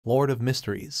Lord of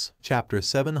Mysteries, Chapter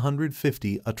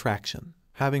 750, Attraction.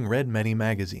 Having read many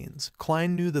magazines,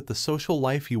 Klein knew that the social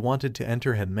life he wanted to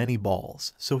enter had many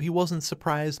balls, so he wasn't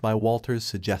surprised by Walter's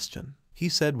suggestion. He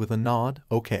said with a nod,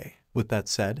 "Okay." With that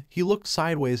said, he looked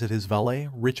sideways at his valet,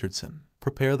 Richardson.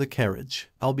 "Prepare the carriage.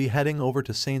 I'll be heading over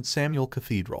to St. Samuel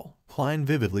Cathedral." Klein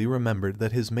vividly remembered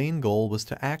that his main goal was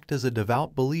to act as a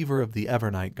devout believer of the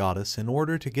Evernight goddess in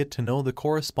order to get to know the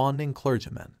corresponding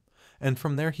clergymen, and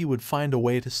from there he would find a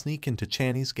way to sneak into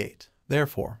Channy's Gate.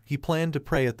 Therefore, he planned to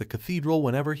pray at the cathedral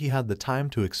whenever he had the time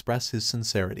to express his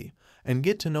sincerity and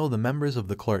get to know the members of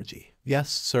the clergy. "Yes,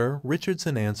 sir,"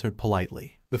 Richardson answered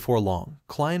politely. Before long,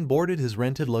 Klein boarded his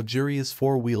rented luxurious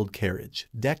four-wheeled carriage,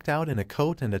 decked out in a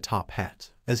coat and a top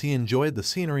hat. As he enjoyed the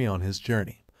scenery on his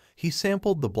journey, he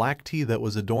sampled the black tea that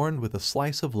was adorned with a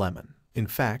slice of lemon. In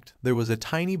fact, there was a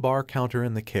tiny bar counter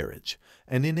in the carriage,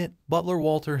 and in it, Butler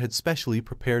Walter had specially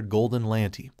prepared golden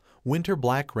lanty, winter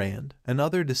black rand, and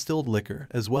other distilled liquor,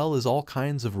 as well as all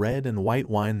kinds of red and white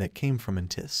wine that came from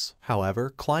Intis. However,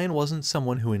 Klein wasn't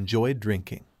someone who enjoyed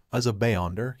drinking. As a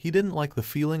Beyonder, he didn't like the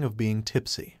feeling of being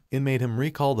tipsy. It made him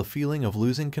recall the feeling of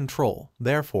losing control.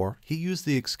 Therefore, he used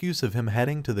the excuse of him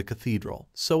heading to the cathedral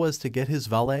so as to get his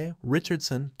valet,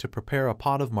 Richardson, to prepare a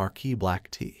pot of Marquis black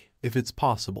tea. "If it's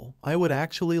possible, I would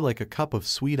actually like a cup of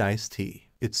sweet iced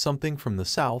tea. It's something from the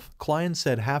south," Klein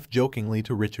said half-jokingly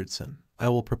to Richardson. "I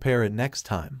will prepare it next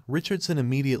time," Richardson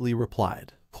immediately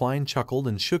replied. Klein chuckled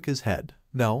and shook his head.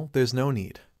 "No, there's no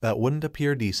need. That wouldn't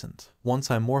appear decent. Once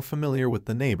I'm more familiar with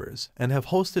the neighbors and have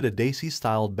hosted a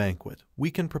Daisy-styled banquet, we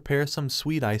can prepare some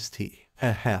sweet iced tea.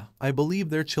 Heh, I believe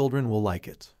their children will like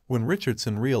it." When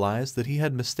Richardson realized that he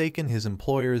had mistaken his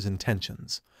employer's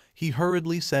intentions, he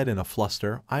hurriedly said in a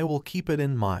fluster, "I will keep it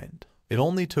in mind." It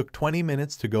only took 20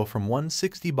 minutes to go from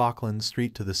 160 Buckland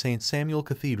Street to the St. Samuel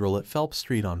Cathedral at Phelps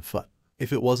Street on foot.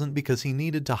 If it wasn't because he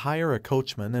needed to hire a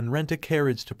coachman and rent a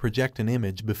carriage to project an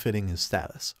image befitting his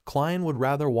status, Klein would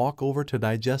rather walk over to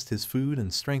digest his food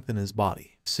and strengthen his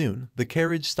body. Soon, the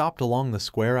carriage stopped along the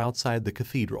square outside the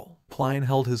cathedral. Klein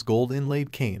held his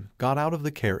gold-inlaid cane, got out of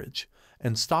the carriage,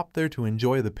 and stopped there to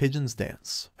enjoy the pigeons'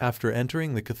 dance. After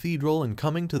entering the cathedral and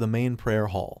coming to the main prayer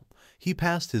hall, he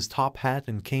passed his top hat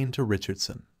and cane to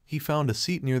Richardson. He found a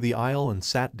seat near the aisle and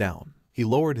sat down. He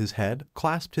lowered his head,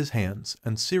 clasped his hands,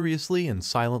 and seriously and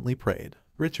silently prayed.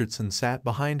 Richardson sat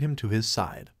behind him to his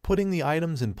side, putting the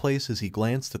items in place as he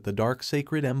glanced at the dark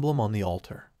sacred emblem on the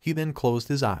altar. He then closed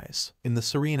his eyes. In the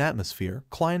serene atmosphere,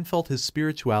 Klein felt his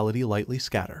spirituality lightly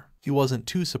scatter. He wasn't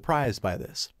too surprised by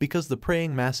this, because the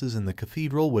praying masses in the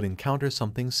cathedral would encounter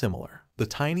something similar. The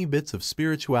tiny bits of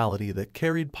spirituality that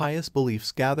carried pious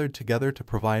beliefs gathered together to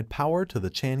provide power to the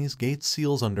Channy's Gate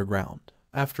seals underground.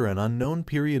 After an unknown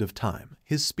period of time,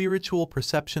 his spiritual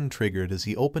perception triggered as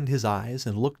he opened his eyes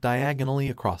and looked diagonally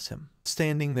across him.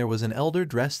 Standing there was an elder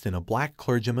dressed in a black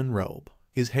clergyman robe.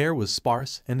 His hair was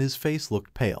sparse and his face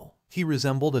looked pale. He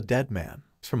resembled a dead man.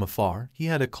 From afar, he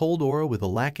had a cold aura with a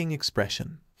lacking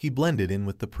expression. He blended in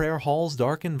with the prayer hall's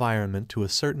dark environment to a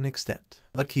certain extent.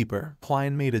 "A keeper,"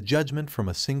 Klein made a judgment from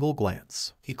a single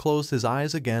glance. He closed his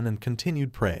eyes again and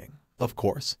continued praying. Of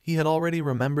course, he had already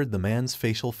remembered the man's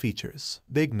facial features.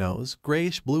 Big nose,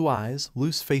 grayish-blue eyes,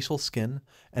 loose facial skin,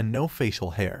 and no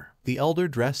facial hair. The elder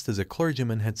dressed as a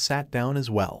clergyman had sat down as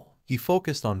well. He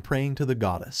focused on praying to the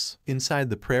goddess. Inside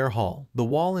the prayer hall, the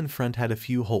wall in front had a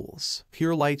few holes.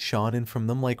 Pure light shone in from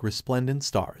them like resplendent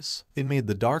stars. It made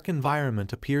the dark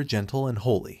environment appear gentle and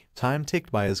holy. Time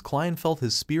ticked by as Klein felt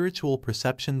his spiritual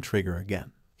perception trigger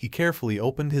again. He carefully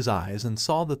opened his eyes and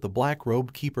saw that the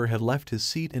black-robed keeper had left his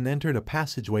seat and entered a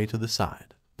passageway to the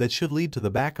side that should lead to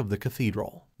the back of the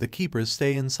cathedral. The keepers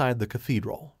stay inside the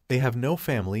cathedral. They have no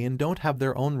family and don't have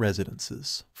their own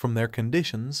residences. From their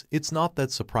conditions, it's not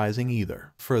that surprising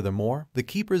either. Furthermore, the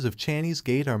keepers of Channy's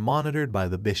Gate are monitored by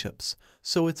the bishops,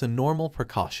 so it's a normal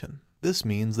precaution. This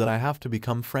means that I have to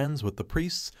become friends with the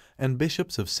priests and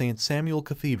bishops of St. Samuel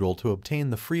Cathedral to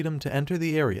obtain the freedom to enter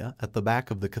the area at the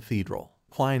back of the cathedral.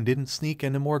 Klein didn't sneak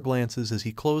any more glances as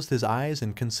he closed his eyes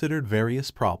and considered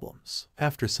various problems.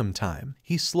 After some time,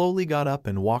 he slowly got up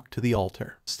and walked to the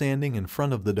altar. Standing in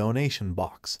front of the donation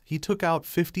box, he took out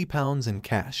 £50 in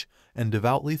cash and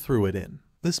devoutly threw it in.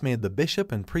 This made the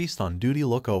bishop and priest on duty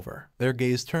look over. Their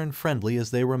gaze turned friendly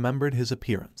as they remembered his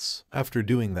appearance. After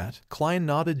doing that, Klein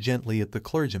nodded gently at the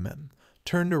clergyman,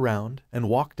 turned around, and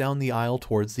walked down the aisle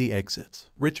towards the exit.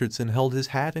 Richardson held his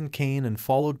hat and cane and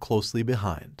followed closely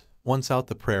behind. Once out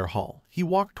the prayer hall, he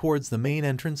walked towards the main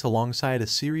entrance alongside a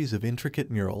series of intricate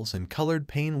murals and colored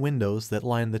pane windows that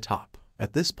lined the top.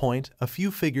 At this point, a few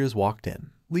figures walked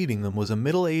in. Leading them was a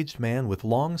middle-aged man with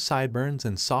long sideburns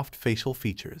and soft facial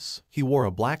features. He wore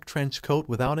a black trench coat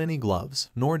without any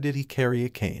gloves, nor did he carry a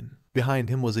cane. Behind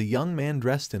him was a young man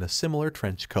dressed in a similar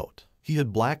trench coat. He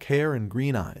had black hair and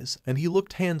green eyes, and he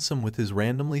looked handsome with his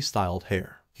randomly styled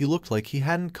hair. He looked like he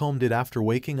hadn't combed it after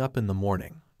waking up in the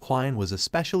morning. Klein was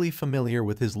especially familiar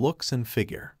with his looks and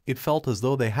figure. It felt as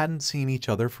though they hadn't seen each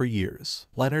other for years.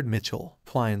 Leonard Mitchell.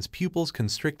 Klein's pupils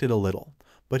constricted a little,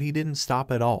 but he didn't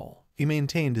stop at all. He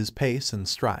maintained his pace and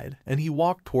stride, and he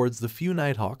walked towards the few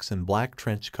nighthawks in black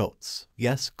trench coats.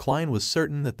 Yes, Klein was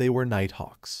certain that they were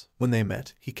nighthawks. When they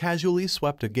met, he casually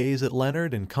swept a gaze at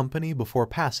Leonard and company before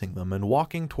passing them and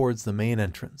walking towards the main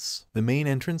entrance. The main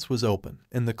entrance was open,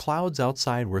 and the clouds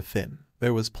outside were thin.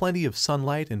 There was plenty of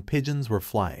sunlight and pigeons were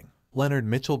flying. Leonard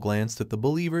Mitchell glanced at the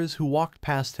believers who walked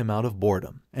past him out of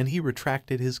boredom, and he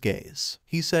retracted his gaze.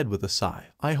 He said with a sigh,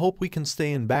 "I hope we can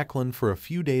stay in Backland for a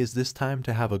few days this time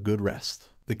to have a good rest."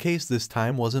 The case this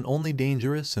time wasn't only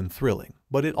dangerous and thrilling,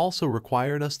 but it also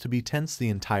required us to be tense the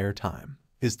entire time.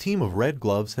 His team of Red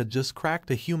Gloves had just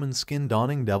cracked a human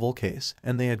skin-donning devil case,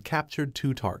 and they had captured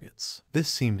 2 targets. This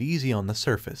seemed easy on the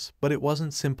surface, but it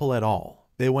wasn't simple at all.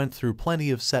 They went through plenty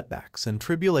of setbacks and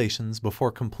tribulations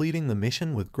before completing the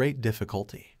mission with great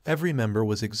difficulty. Every member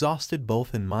was exhausted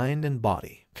both in mind and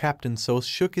body. Captain Sos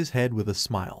shook his head with a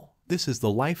smile. "This is the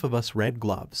life of us Red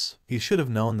Gloves. You should have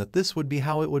known that this would be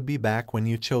how it would be back when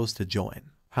you chose to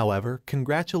join. However,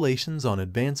 congratulations on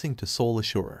advancing to Sole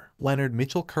Assurer." Leonard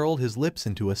Mitchell curled his lips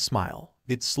into a smile.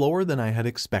 "It's slower than I had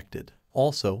expected.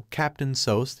 Also, Captain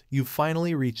Sost, you've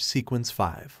finally reached Sequence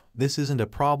 5. This isn't a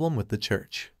problem with the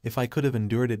church. If I could have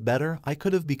endured it better, I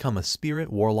could have become a spirit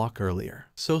warlock earlier."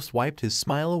 Sost wiped his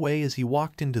smile away as he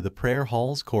walked into the prayer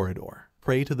hall's corridor.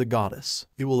 "Pray to the goddess.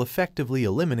 It will effectively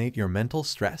eliminate your mental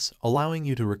stress, allowing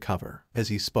you to recover." As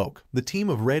he spoke, the team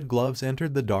of Red Gloves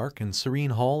entered the dark and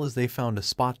serene hall as they found a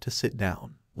spot to sit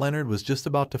down. Leonard was just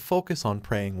about to focus on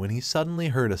praying when he suddenly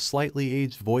heard a slightly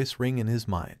aged voice ring in his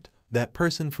mind. "That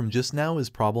person from just now is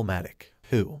problematic."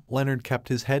 "Who?" Leonard kept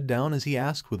his head down as he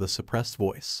asked with a suppressed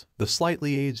voice. The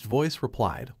slightly aged voice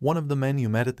replied, "One of the men you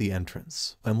met at the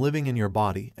entrance. I'm living in your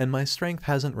body, and my strength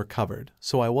hasn't recovered,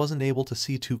 so I wasn't able to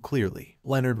see too clearly."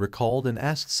 Leonard recalled and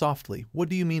asked softly, "What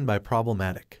do you mean by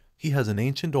problematic?" "He has an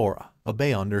ancient aura, a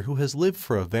beyonder who has lived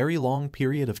for a very long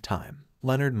period of time."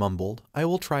 Leonard mumbled, "I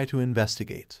will try to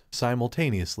investigate."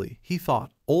 Simultaneously, he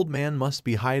thought, "Old man must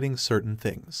be hiding certain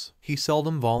things. He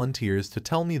seldom volunteers to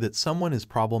tell me that someone is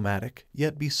problematic,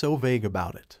 yet be so vague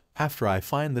about it. After I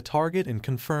find the target and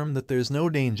confirm that there's no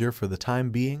danger for the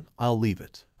time being, I'll leave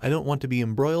it. I don't want to be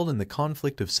embroiled in the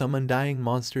conflict of some undying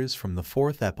monsters from the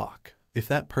 4th epoch. If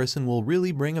that person will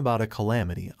really bring about a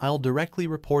calamity, I'll directly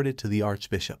report it to the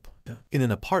Archbishop." In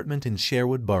an apartment in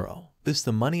Sherwood Borough. "This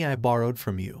the money I borrowed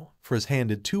from you." Frizz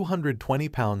handed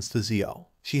 £220 to Zio.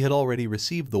 She had already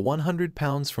received the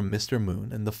 £100 from Mr.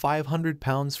 Moon and the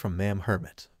 £500 from Ma'am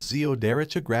Hermit. Zio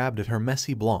Dericha grabbed at her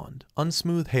messy blonde,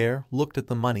 unsmooth hair, looked at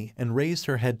the money, and raised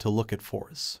her head to look at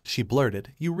Forz. She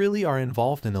blurted, "You really are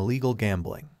involved in illegal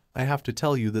gambling. I have to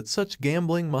tell you that such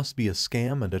gambling must be a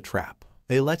scam and a trap.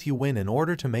 They let you win in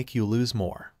order to make you lose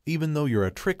more. Even though you're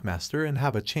a trickmaster and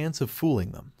have a chance of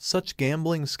fooling them, such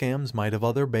gambling scams might have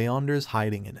other beyonders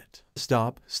hiding in it."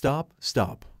 "Stop, stop,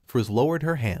 stop." Frizz lowered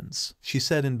her hands. She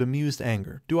said in bemused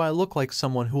anger, "Do I look like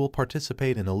someone who will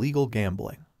participate in illegal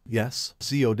gambling?" "Yes."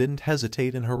 Zio didn't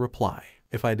hesitate in her reply.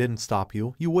 "If I didn't stop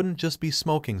you, you wouldn't just be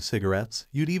smoking cigarettes,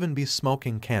 you'd even be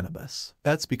smoking cannabis.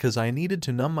 That's because I needed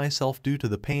to numb myself due to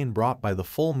the pain brought by the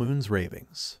full moon's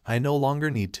ravings. I no longer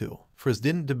need to." Frizz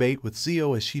didn't debate with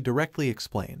Zio as she directly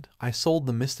explained, "I sold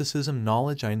the mysticism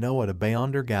knowledge I know at a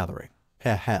Beyonder gathering."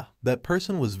 "Heh. That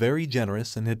person was very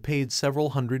generous and had paid several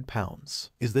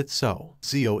 £100s. Is that so?"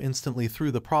 Zio instantly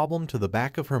threw the problem to the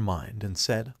back of her mind and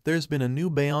said, "There's been a new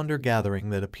Beyonder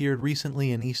gathering that appeared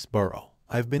recently in East Borough.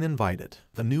 I've been invited."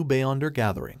 "A new Beyonder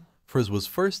gathering?" Frizz was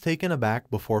first taken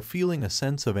aback before feeling a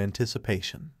sense of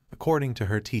anticipation. According to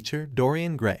her teacher,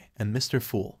 Dorian Gray, and Mr.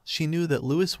 Fool, she knew that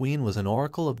Louis Ween was an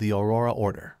oracle of the Aurora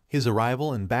Order. His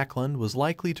arrival in Backland was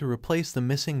likely to replace the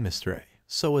missing Mr. A,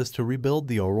 so as to rebuild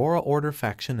the Aurora Order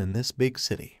faction in this big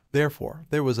city. Therefore,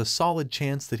 there was a solid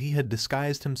chance that he had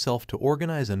disguised himself to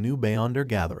organize a new Beyonder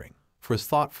gathering. Frizz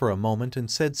thought for a moment and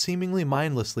said seemingly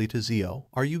mindlessly to Zio,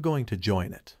 "Are you going to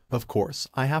join it?" "Of course,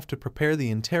 I have to prepare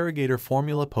the interrogator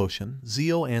formula potion,"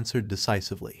 Zio answered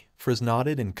decisively. Frizz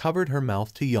nodded and covered her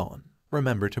mouth to yawn.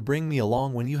 "Remember to bring me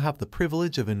along when you have the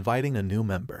privilege of inviting a new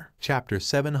member." Chapter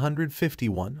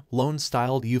 751,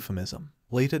 Loen-styled Euphemism.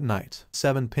 Late at night,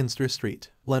 7 Pinster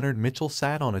Street. Leonard Mitchell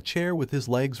sat on a chair with his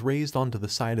legs raised onto the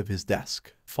side of his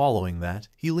desk. Following that,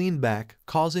 he leaned back,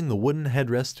 causing the wooden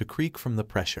headrest to creak from the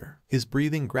pressure. His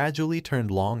breathing gradually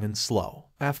turned long and slow.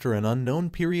 After an unknown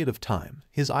period of time,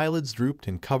 his eyelids drooped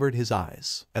and covered his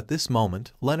eyes. At this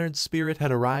moment, Leonard's spirit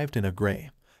had arrived in a gray,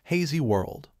 hazy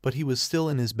world, but he was still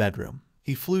in his bedroom.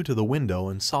 He flew to the window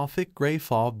and saw thick gray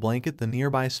fog blanket the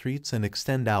nearby streets and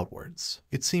extend outwards.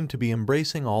 It seemed to be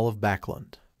embracing all of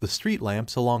Backland. The street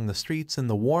lamps along the streets and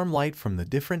the warm light from the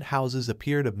different houses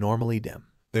appeared abnormally dim.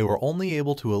 They were only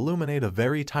able to illuminate a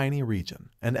very tiny region,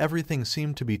 and everything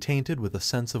seemed to be tainted with a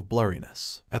sense of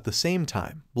blurriness. At the same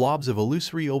time, blobs of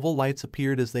illusory oval lights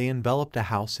appeared as they enveloped a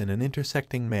house in an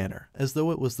intersecting manner, as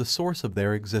though it was the source of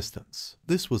their existence.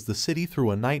 This was the city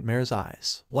through a nightmare's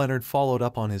eyes. Leonard followed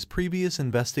up on his previous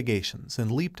investigations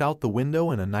and leaped out the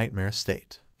window in a nightmare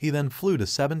state. He then flew to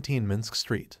 17 Minsk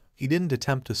Street. He didn't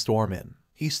attempt to storm in.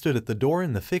 He stood at the door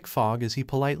in the thick fog as he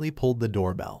politely pulled the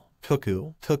doorbell.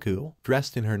 Cuckoo, cuckoo.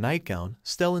 Dressed in her nightgown,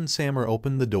 Stellan Sammer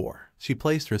opened the door. She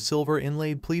placed her silver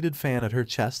inlaid pleated fan at her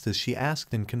chest as she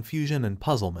asked in confusion and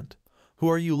puzzlement, "Who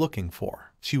are you looking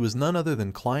for?" She was none other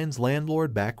than Klein's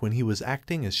landlord back when he was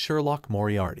acting as Sherlock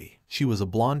Moriarty. She was a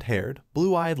blonde-haired,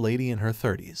 blue-eyed lady in her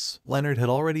 30s. Leonard had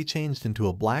already changed into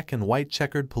a black and white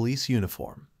checkered police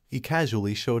uniform. He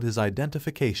casually showed his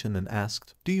identification and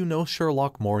asked, "Do you know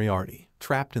Sherlock Moriarty?"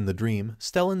 Trapped in the dream,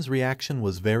 Stellan's reaction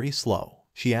was very slow.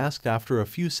 She asked after a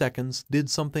few seconds, "Did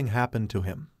something happen to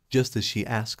him?" Just as she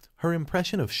asked, her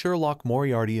impression of Sherlock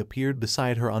Moriarty appeared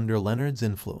beside her under Leonard's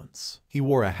influence. He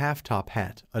wore a half-top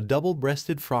hat, a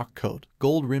double-breasted frock coat,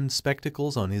 gold-rimmed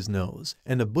spectacles on his nose,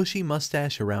 and a bushy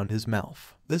mustache around his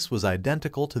mouth. This was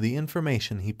identical to the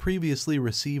information he previously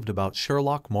received about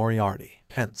Sherlock Moriarty.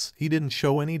 Hence, he didn't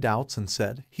show any doubts and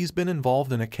said, "He's been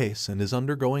involved in a case and is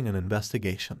undergoing an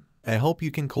investigation. I hope you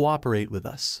can cooperate with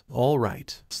us." "All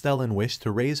right." Stellan wished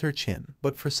to raise her chin,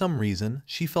 but for some reason,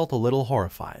 she felt a little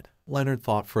horrified. Leonard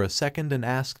thought for a second and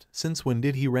asked, "Since when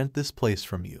did he rent this place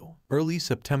from you?" "Early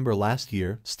September last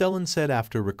year," Stellan said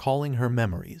after recalling her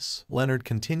memories. Leonard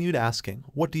continued asking,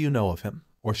 "What do you know of him?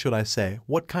 Or should I say,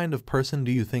 what kind of person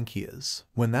do you think he is?"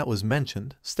 When that was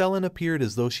mentioned, Stellan appeared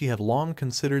as though she had long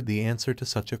considered the answer to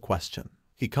such a question.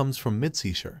 "He comes from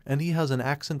Midseashire, and he has an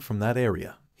accent from that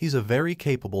area. He's a very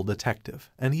capable detective,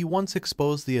 and he once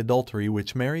exposed the adultery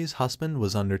which Mary's husband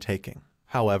was undertaking.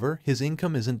 However, his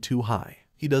income isn't too high.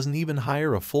 He doesn't even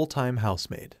hire a full-time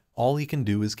housemaid. All he can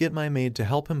do is get my maid to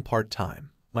help him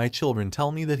part-time. My children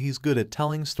tell me that he's good at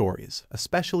telling stories,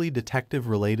 especially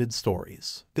detective-related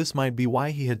stories. This might be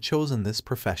why he had chosen this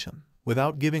profession."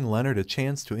 Without giving Leonard a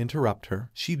chance to interrupt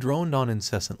her, she droned on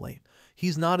incessantly.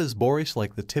 "He's not as boorish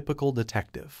like the typical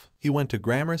detective. He went to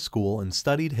grammar school and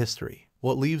studied history.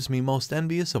 What leaves me most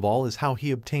envious of all is how he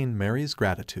obtained Mary's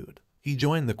gratitude. He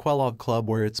joined the Kellogg Club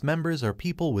where its members are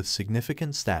people with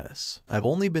significant status. I've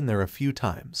only been there a few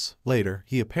times." Later,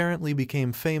 he apparently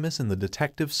became famous in the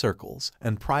detective circles,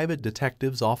 and private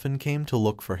detectives often came to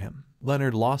look for him.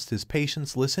 Leonard lost his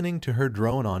patience listening to her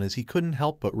drone on as he couldn't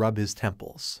help but rub his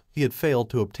temples. He had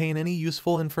failed to obtain any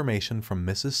useful information from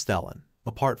Mrs. Stellan.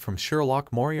 Apart from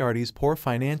Sherlock Moriarty's poor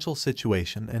financial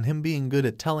situation and him being good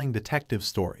at telling detective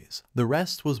stories, the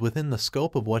rest was within the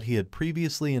scope of what he had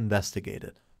previously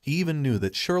investigated. He even knew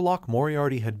that Sherlock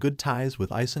Moriarty had good ties with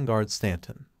Isengard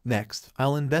Stanton. "Next,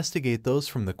 I'll investigate those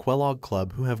from the Kellogg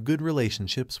Club who have good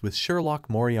relationships with Sherlock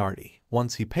Moriarty."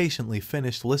 Once he patiently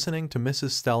finished listening to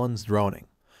Mrs. Stellan's droning,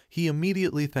 he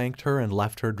immediately thanked her and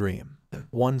left her dream.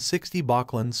 160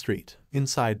 Backland Street,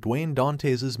 inside Dwayne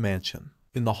Dantes' mansion.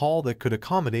 In the hall that could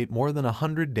accommodate more than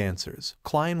 100 dancers,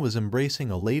 Klein was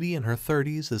embracing a lady in her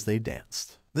 30s as they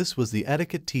danced. This was the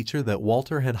etiquette teacher that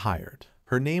Walter had hired.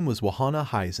 Her name was Johanna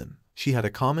Heisen. She had a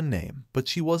common name, but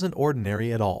she wasn't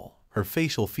ordinary at all. Her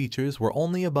facial features were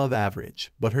only above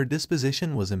average, but her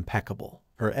disposition was impeccable.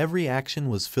 Her every action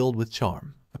was filled with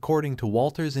charm. According to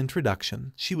Walter's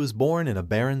introduction, she was born in a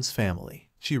baron's family.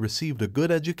 She received a good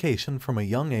education from a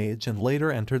young age and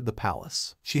later entered the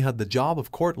palace. She had the job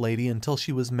of court lady until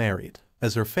she was married.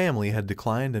 As her family had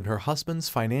declined and her husband's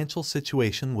financial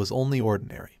situation was only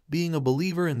ordinary, being a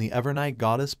believer in the Evernight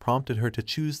goddess prompted her to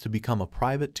choose to become a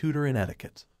private tutor in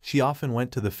etiquette. She often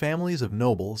went to the families of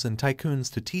nobles and tycoons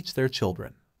to teach their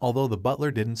children. Although the butler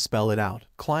didn't spell it out,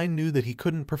 Klein knew that he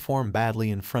couldn't perform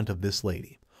badly in front of this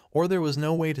lady, or there was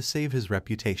no way to save his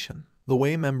reputation. The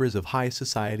way members of high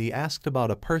society asked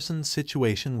about a person's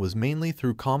situation was mainly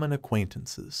through common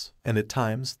acquaintances, and at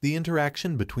times, the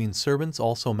interaction between servants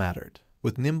also mattered.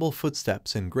 With nimble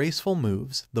footsteps and graceful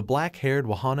moves, the black-haired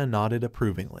Wahana nodded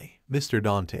approvingly. Mr.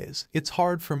 Dantes, it's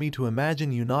hard for me to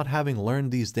imagine you not having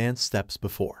learned these dance steps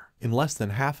before. In less than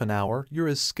half an hour, you're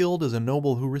as skilled as a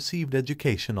noble who received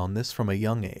education on this from a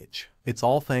young age. It's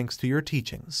all thanks to your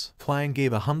teachings. Klein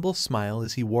gave a humble smile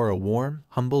as he wore a warm,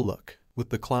 humble look. With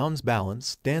the clown's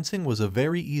balance, dancing was a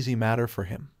very easy matter for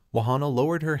him. Wahana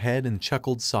lowered her head and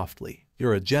chuckled softly.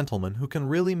 You're a gentleman who can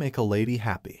really make a lady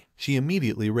happy. She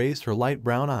immediately raised her light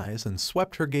brown eyes and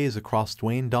swept her gaze across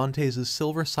Dwayne Dantes'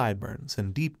 silver sideburns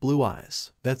and deep blue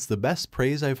eyes. That's the best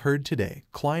praise I've heard today,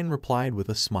 Klein replied with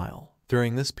a smile.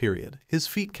 During this period, his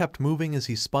feet kept moving as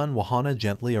he spun Wahana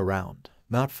gently around.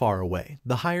 Not far away,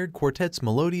 the hired quartet's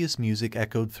melodious music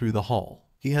echoed through the hall.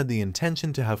 He had the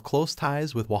intention to have close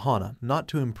ties with Wahana, not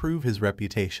to improve his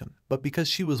reputation, but because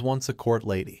she was once a court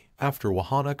lady. After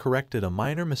Wahana corrected a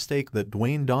minor mistake that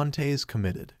Dwayne Dantes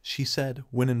committed, she said,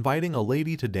 when inviting a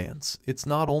lady to dance, it's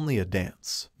not only a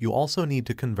dance. You also need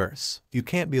to converse. You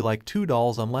can't be like two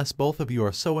dolls unless both of you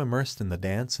are so immersed in the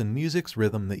dance and music's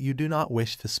rhythm that you do not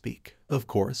wish to speak. Of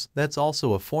course, that's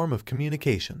also a form of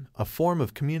communication of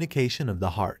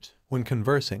the heart. When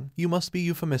conversing, you must be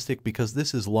euphemistic because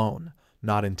this is Loen,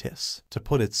 not intis. To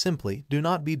put it simply, do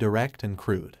not be direct and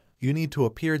crude. You need to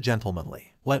appear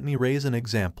gentlemanly. Let me raise an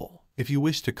example. If you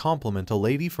wish to compliment a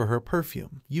lady for her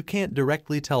perfume, you can't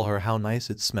directly tell her how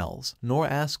nice it smells, nor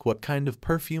ask what kind of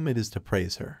perfume it is to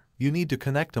praise her. You need to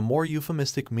connect a more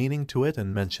euphemistic meaning to it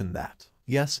and mention that.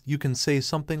 Yes, you can say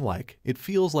something like, it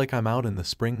feels like I'm out in the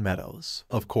spring meadows.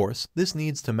 Of course, this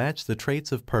needs to match the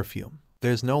traits of perfume.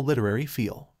 There's no literary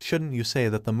feel. Shouldn't you say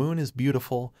that the moon is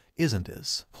beautiful, isn't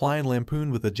it? Klein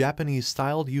lampooned with a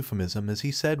Japanese-styled euphemism as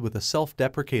he said with a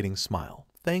self-deprecating smile,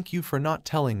 thank you for not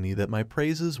telling me that my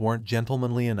praises weren't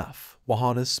gentlemanly enough.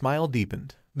 Wahana's smile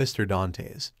deepened. Mr.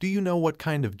 Dantes, do you know what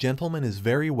kind of gentleman is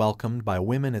very welcomed by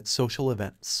women at social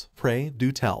events? Pray,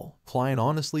 do tell. Klein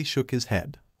honestly shook his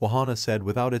head. Wahana said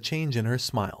without a change in her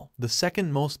smile, the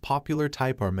second most popular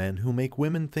type are men who make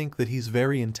women think that he's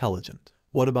very intelligent.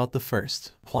 What about the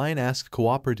first? Klein asked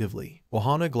cooperatively.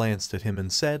 Wahana glanced at him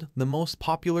and said, the most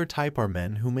popular type are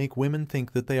men who make women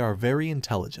think that they are very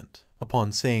intelligent.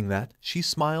 Upon saying that, she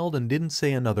smiled and didn't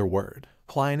say another word.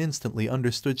 Klein instantly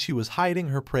understood she was hiding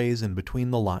her praise in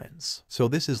between the lines. So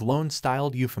this is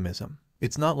Loen-styled euphemism.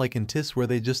 It's not like in TIS where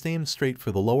they just aim straight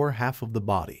for the lower half of the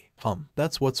body.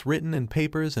 That's what's written in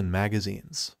papers and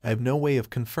magazines. I have no way of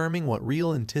confirming what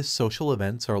real in TIS social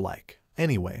events are like.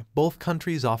 Anyway, both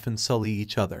countries often sully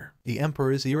each other. The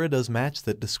emperor's era does match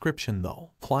that description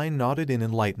though. Klein nodded in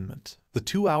enlightenment. The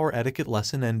 2-hour etiquette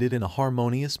lesson ended in a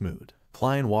harmonious mood.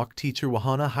 Klein walked teacher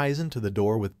Wahana Heisen to the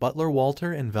door with butler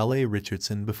Walter and valet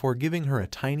Richardson before giving her a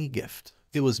tiny gift.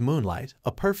 It was Moonlight,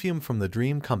 a perfume from the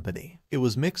Dream Company. It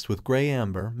was mixed with grey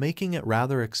amber, making it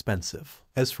rather expensive.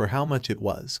 As for how much it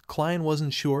was, Klein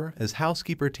wasn't sure, as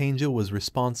housekeeper Tanja was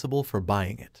responsible for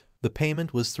buying it. The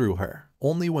payment was through her.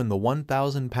 Only when the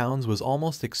 £1,000 was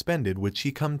almost expended would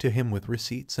she come to him with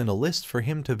receipts and a list for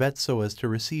him to vet so as to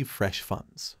receive fresh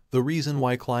funds. The reason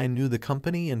why Klein knew the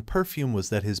company and perfume was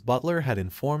that his butler had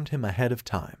informed him ahead of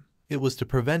time. It was to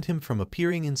prevent him from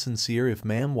appearing insincere if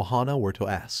Ma'am Wahana were to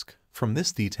ask. From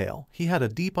this detail, he had a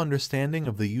deep understanding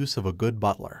of the use of a good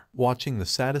butler. Watching the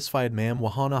satisfied Ma'am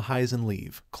Wahana Heisen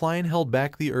leave, Klein held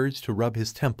back the urge to rub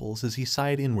his temples as he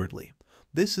sighed inwardly.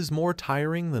 This is more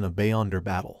tiring than a Beyonder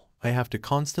battle. I have to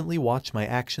constantly watch my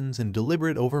actions and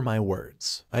deliberate over my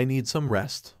words. I need some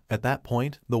rest. At that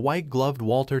point, the white-gloved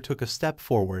Walter took a step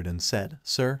forward and said,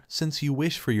 Sir, since you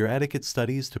wish for your etiquette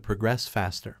studies to progress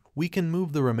faster, we can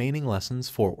move the remaining lessons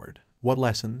forward. What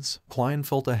lessons? Klein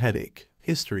felt a headache.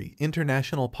 History,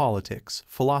 international politics,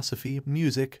 philosophy,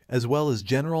 music, as well as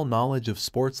general knowledge of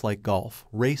sports like golf,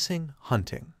 racing,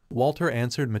 hunting. Walter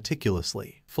answered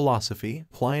meticulously. Philosophy?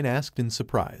 Klein asked in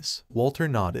surprise. Walter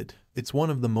nodded. It's one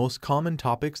of the most common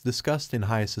topics discussed in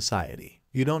high society.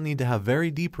 You don't need to have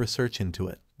very deep research into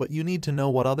it, but you need to know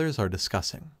what others are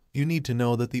discussing. You need to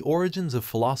know that the origins of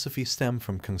philosophy stem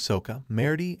from Kongsoka,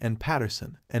 Merdi, and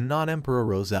Patterson, and not Emperor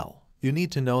Roselle. You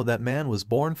need to know that man was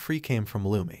born free came from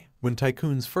Lumi. When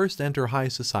tycoons first enter high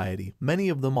society, many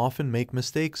of them often make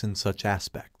mistakes in such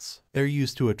aspects. They're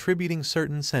used to attributing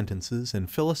certain sentences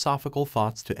and philosophical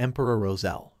thoughts to Emperor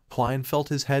Roselle. Klein felt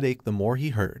his head ache the more he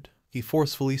heard. He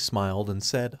forcefully smiled and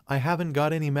said, I haven't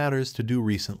got any matters to do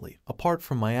recently, apart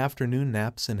from my afternoon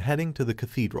naps and heading to the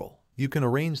cathedral. You can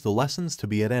arrange the lessons to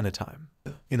be at any time.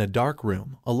 In a dark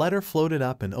room, a letter floated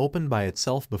up and opened by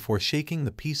itself before shaking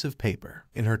the piece of paper.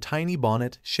 In her tiny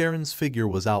bonnet, Sharon's figure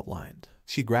was outlined.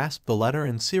 She grasped the letter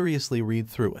and seriously read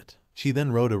through it. She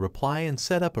then wrote a reply and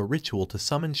set up a ritual to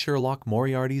summon Sherlock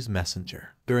Moriarty's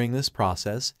messenger. During this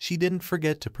process, she didn't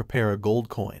forget to prepare a gold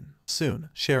coin. Soon,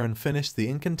 Sharon finished the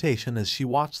incantation as she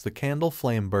watched the candle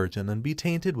flame burgeon and be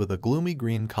tainted with a gloomy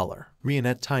green color.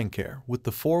 Rionette Tinker, with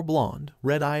the 4 blonde,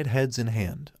 red-eyed heads in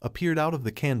hand, appeared out of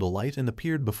the candlelight and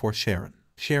appeared before Sharon.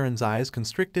 Sharon's eyes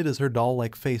constricted as her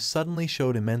doll-like face suddenly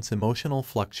showed immense emotional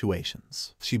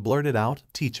fluctuations. She blurted out,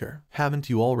 "Teacher, haven't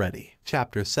you already?"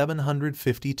 Chapter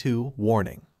 752,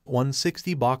 Warning.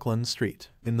 160 Bauckland Street.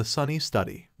 In the sunny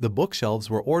study, the bookshelves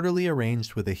were orderly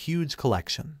arranged with a huge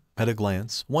collection. At a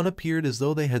glance, one appeared as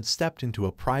though they had stepped into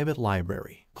a private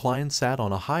library. Klein sat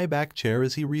on a high-back chair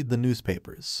as he read the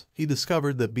newspapers. He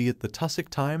discovered that be it the Tussock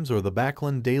Times or the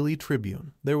Bauckland Daily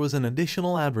Tribune, there was an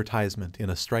additional advertisement in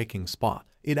a striking spot.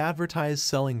 It advertised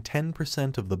selling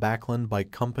 10% of the Bauckland Bike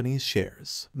Company's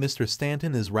shares. "Mr.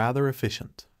 Stanton is rather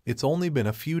efficient. It's only been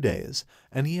a few days,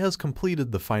 and he has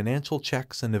completed the financial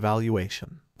checks and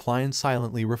evaluation." Klein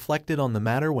silently reflected on the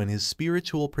matter when his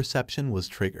spiritual perception was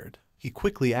triggered. He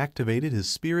quickly activated his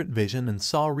spirit vision and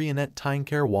saw Rionette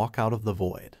Tinker walk out of the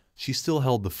void. She still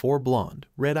held the 4 blonde,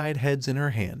 red-eyed heads in her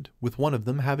hand, with one of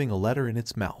them having a letter in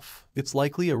its mouth. "It's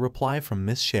likely a reply from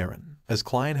Miss Sharon." As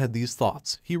Klein had these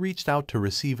thoughts, he reached out to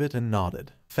receive it and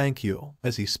nodded. "Thank you."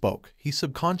 As he spoke, he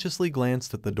subconsciously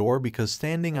glanced at the door because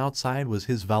standing outside was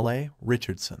his valet,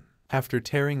 Richardson. After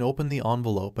tearing open the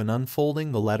envelope and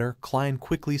unfolding the letter, Klein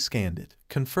quickly scanned it,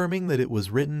 confirming that it was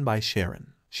written by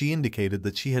Sharon. She indicated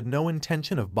that she had no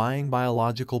intention of buying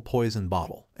biological poison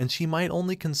bottle, and she might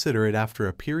only consider it after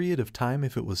a period of time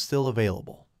if it was still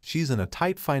available. She's in a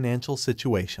tight financial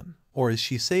situation. Or is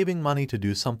she saving money to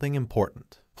do something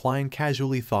important? Klein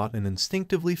casually thought and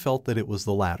instinctively felt that it was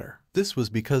the latter. This was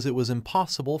because it was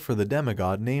impossible for the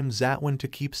demigod named Zatwin to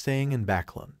keep staying in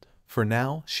Bauckland. For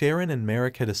now, Sharon and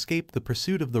Merrick had escaped the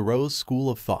pursuit of the Rose School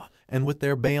of Thought, and with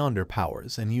their Beyonder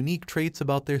powers and unique traits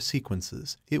about their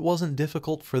sequences, it wasn't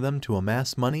difficult for them to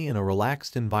amass money in a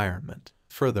relaxed environment.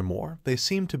 Furthermore, they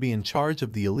seemed to be in charge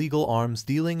of the illegal arms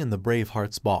dealing in the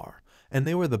Bravehearts bar, and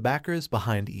they were the backers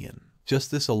behind Ian.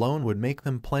 Just this alone would make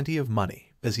them plenty of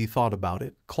money. As he thought about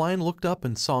it, Klein looked up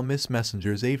and saw Miss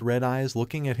Messenger's 8 red eyes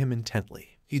looking at him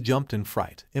intently. He jumped in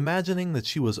fright, imagining that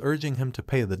she was urging him to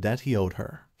pay the debt he owed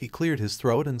her. He cleared his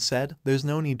throat and said, "There's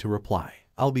no need to reply.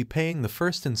 I'll be paying the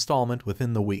first installment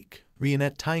within the week."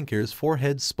 Rionette Tinker's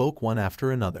foreheads spoke one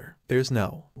after another. "There's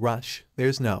no rush.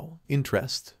 There's no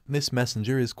interest. Miss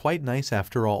Messenger is quite nice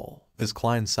after all." As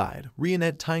Klein sighed,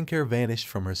 Rionette Tinker vanished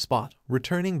from her spot,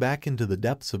 returning back into the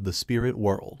depths of the spirit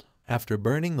world. After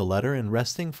burning the letter and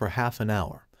resting for half an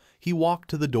hour, he walked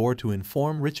to the door to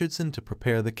inform Richardson to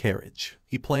prepare the carriage.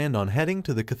 He planned on heading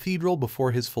to the cathedral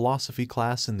before his philosophy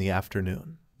class in the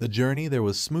afternoon. The journey there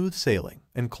was smooth sailing,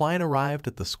 and Klein arrived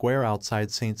at the square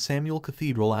outside St. Samuel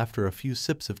Cathedral after a few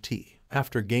sips of tea.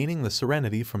 After gaining the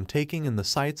serenity from taking in the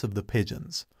sights of the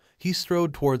pigeons, he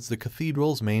strode towards the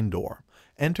cathedral's main door,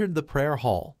 entered the prayer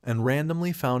hall, and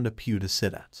randomly found a pew to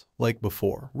sit at. Like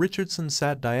before, Richardson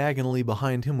sat diagonally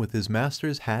behind him with his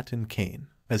master's hat and cane.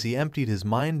 As he emptied his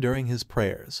mind during his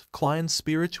prayers, Klein's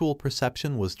spiritual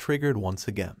perception was triggered once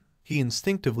again. He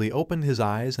instinctively opened his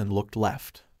eyes and looked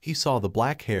left. He saw the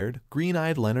black-haired,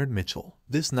 green-eyed Leonard Mitchell.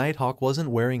 This Nighthawk wasn't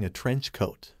wearing a trench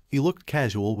coat. He looked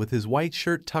casual with his white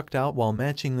shirt tucked out while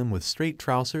matching them with straight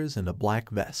trousers and a black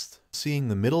vest. Seeing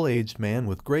the middle-aged man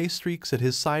with gray streaks at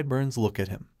his sideburns look at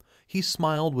him, he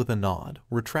smiled with a nod,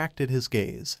 retracted his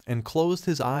gaze, and closed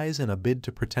his eyes in a bid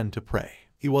to pretend to pray.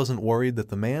 He wasn't worried that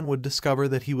the man would discover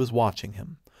that he was watching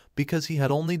him, because he had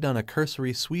only done a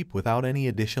cursory sweep without any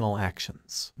additional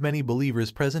actions. Many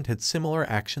believers present had similar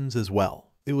actions as well.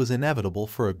 It was inevitable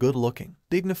for a good-looking,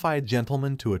 dignified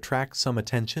gentleman to attract some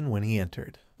attention when he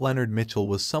entered. Leonard Mitchell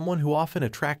was someone who often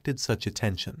attracted such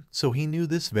attention, so he knew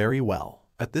this very well.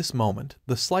 At this moment,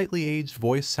 the slightly aged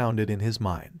voice sounded in his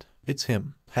mind. "It's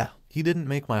him. Heh, he didn't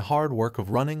make my hard work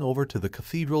of running over to the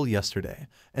cathedral yesterday,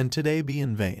 and today be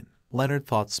in vain." Leonard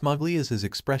thought smugly as his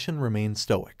expression remained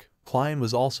stoic. Klein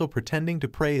was also pretending to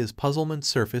pray as puzzlement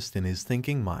surfaced in his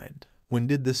thinking mind. When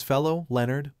did this fellow,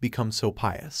 Leonard, become so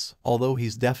pious? Although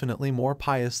he's definitely more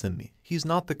pious than me, he's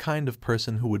not the kind of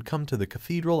person who would come to the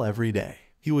cathedral every day.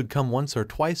 He would come once or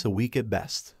twice a week at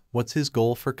best. What's his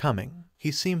goal for coming? He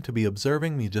seemed to be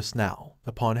observing me just now.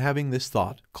 Upon having this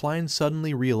thought, Klein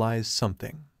suddenly realized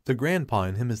something. The grandpa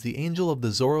in him is the angel of the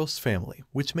Zoros family,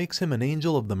 which makes him an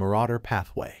angel of the Marauder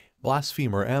pathway.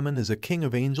 Blasphemer Ammon is a king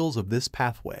of angels of this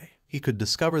pathway. He could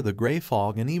discover the gray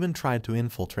fog and even tried to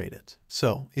infiltrate it.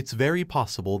 So, it's very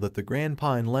possible that the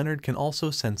grandpa in Leonard can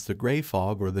also sense the gray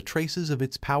fog or the traces of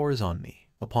its powers on me.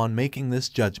 Upon making this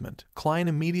judgment, Klein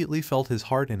immediately felt his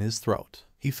heart in his throat.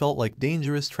 He felt like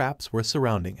dangerous traps were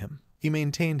surrounding him. He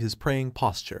maintained his praying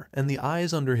posture, and the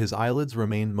eyes under his eyelids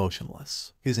remained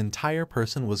motionless. His entire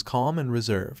person was calm and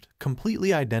reserved,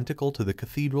 completely identical to the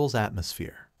cathedral's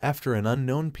atmosphere. After an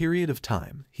unknown period of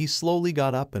time, he slowly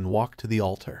got up and walked to the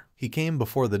altar. He came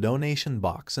before the donation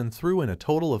box and threw in a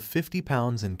total of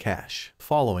 £50 in cash.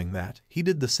 Following that, he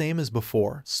did the same as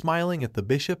before, smiling at the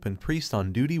bishop and priest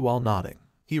on duty while nodding.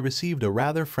 He received a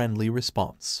rather friendly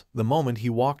response. The moment he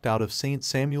walked out of St.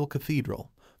 Samuel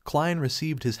Cathedral, Klein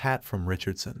received his hat from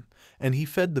Richardson, and he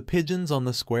fed the pigeons on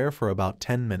the square for about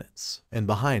 10 minutes. And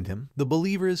behind him, the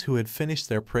believers who had finished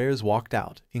their prayers walked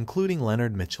out, including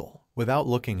Leonard Mitchell. Without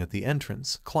looking at the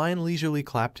entrance, Klein leisurely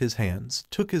clapped his hands,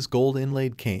 took his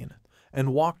gold-inlaid cane,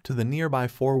 and walked to the nearby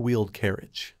four-wheeled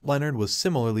carriage. Leonard was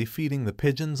similarly feeding the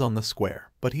pigeons on the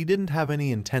square, but he didn't have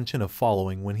any intention of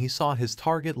following when he saw his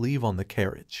target leave on the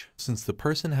carriage. Since the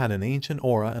person had an ancient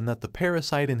aura and that the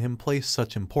parasite in him placed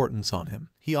such importance on him,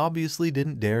 he obviously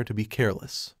didn't dare to be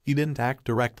careless. He didn't act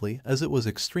directly, as it was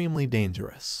extremely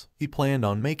dangerous. He planned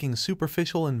on making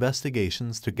superficial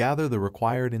investigations to gather the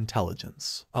required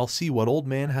intelligence. I'll see what old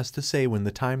man has to say when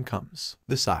the time comes.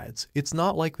 Besides, it's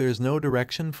not like there's no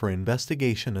direction for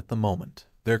investigation at the moment.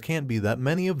 There can't be that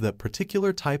many of that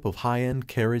particular type of high-end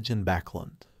carriage in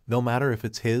Backland. No matter if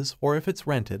it's his or if it's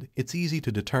rented, it's easy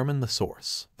to determine the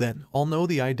source. Then, I'll know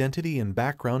the identity and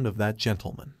background of that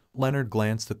gentleman. Leonard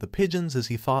glanced at the pigeons as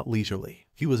he thought leisurely.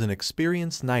 He was an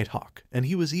experienced nighthawk, and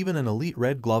he was even an elite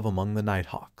red glove among the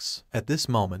nighthawks. At this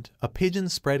moment, a pigeon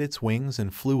spread its wings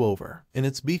and flew over. In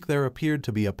its beak there appeared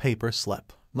to be a paper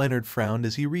slip. Leonard frowned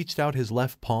as he reached out his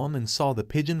left palm and saw the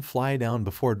pigeon fly down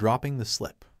before dropping the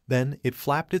slip. Then, it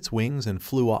flapped its wings and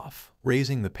flew off.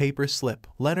 Raising the paper slip,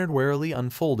 Leonard warily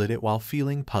unfolded it while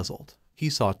feeling puzzled. He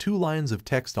saw 2 lines of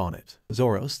text on it.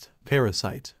 Zoroast,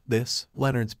 parasite, this.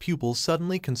 Leonard's pupils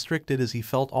suddenly constricted as he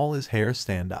felt all his hair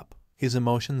stand up. His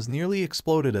emotions nearly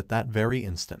exploded at that very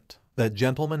instant. That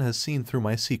gentleman has seen through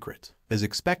my secret. As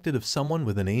expected of someone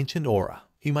with an ancient aura,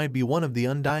 he might be one of the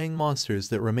undying monsters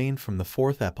that remained from the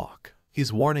 4th epoch.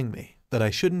 He's warning me that I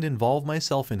shouldn't involve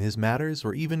myself in his matters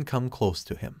or even come close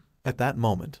to him. At that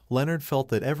moment, Leonard felt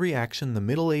that every action the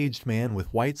middle-aged man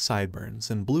with white sideburns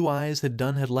and blue eyes had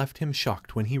done had left him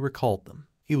shocked when he recalled them.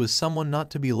 He was someone not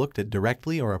to be looked at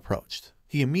directly or approached.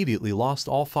 He immediately lost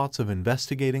all thoughts of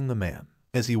investigating the man.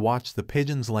 As he watched the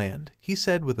pigeons land, he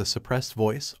said with a suppressed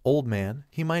voice, "Old man,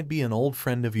 he might be an old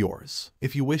friend of yours.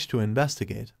 If you wish to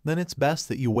investigate, then it's best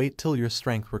that you wait till your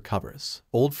strength recovers."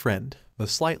 Old friend. The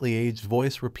slightly aged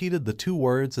voice repeated the 2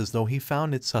 words as though he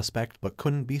found it suspect but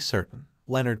couldn't be certain.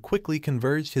 Leonard quickly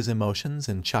converged his emotions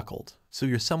and chuckled. "So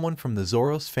you're someone from the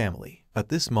Zoros family." At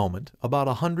this moment, about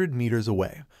 100 meters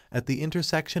away, at the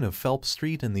intersection of Phelps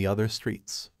Street and the other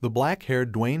streets, the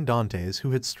black-haired Dwayne Dantes,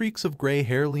 who had streaks of gray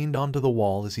hair, leaned onto the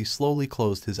wall as he slowly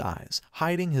closed his eyes,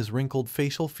 hiding his wrinkled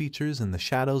facial features in the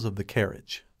shadows of the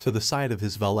carriage. To the side of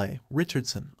his valet,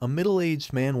 Richardson, a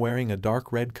middle-aged man wearing a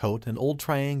dark red coat and old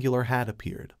triangular hat,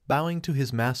 appeared, bowing to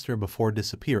his master before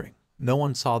disappearing. No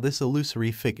one saw this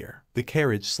illusory figure. The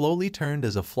carriage slowly turned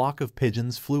as a flock of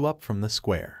pigeons flew up from the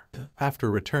square.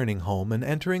 After returning home and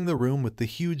entering the room with the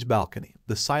huge balcony,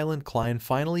 the silent Klein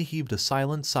finally heaved a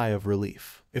silent sigh of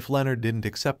relief. If Leonard didn't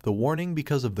accept the warning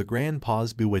because of the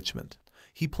grandpa's bewitchment,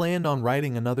 he planned on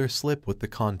writing another slip with the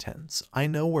contents, "I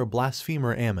know where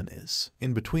Blasphemer Ammon is."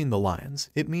 In between the lines,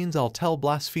 it means I'll tell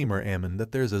Blasphemer Ammon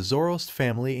that there's a Zoroast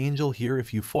family angel here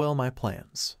if you foil my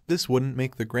plans. This wouldn't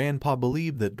make the grandpa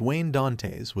believe that Dwayne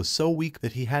Dantes was so weak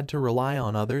that he had to rely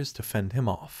on others to fend him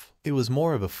off. It was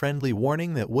more of a friendly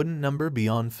warning that wouldn't number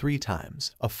beyond 3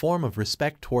 times, a form of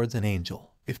respect towards an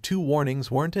angel. If 2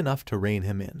 warnings weren't enough to rein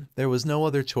him in, there was no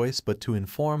other choice but to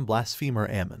inform Blasphemer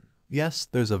Ammon. Yes,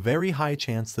 there's a very high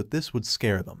chance that this would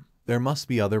scare them. There must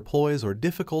be other ploys or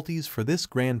difficulties for this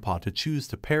grandpa to choose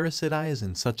to parasitize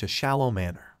in such a shallow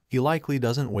manner. He likely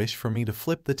doesn't wish for me to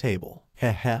flip the table.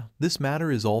 Heh, this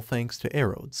matter is all thanks to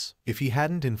Erodes. If he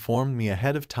hadn't informed me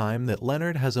ahead of time that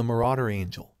Leonard has a marauder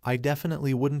angel, I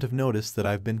definitely wouldn't have noticed that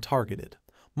I've been targeted,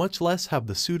 much less have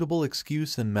the suitable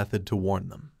excuse and method to warn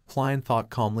them. Klein thought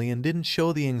calmly and didn't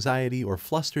show the anxiety or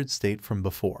flustered state from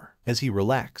before. As he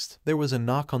relaxed, there was a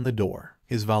knock on the door.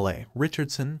 His valet,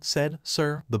 Richardson, said,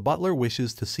 "Sir, the butler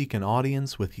wishes to seek an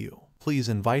audience with you. Please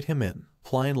invite him in."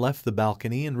 Klein left the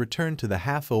balcony and returned to the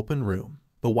half-open room.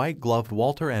 The white-gloved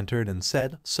Walter entered and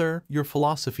said, "Sir, your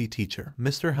philosophy teacher,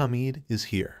 Mr. Hamid, is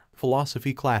here."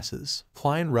 Philosophy classes.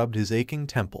 Klein rubbed his aching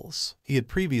temples. He had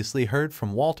previously heard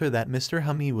from Walter that Mr.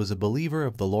 Hamid was a believer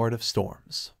of the Lord of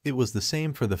Storms. It was the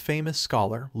same for the famous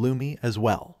scholar, Lumi, as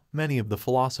well. Many of the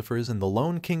philosophers in the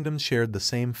Loen Kingdom shared the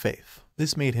same faith.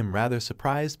 This made him rather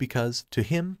surprised because, to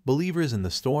him, believers in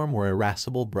the storm were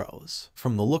irascible bros.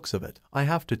 From the looks of it, I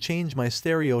have to change my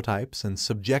stereotypes and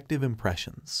subjective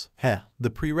impressions. The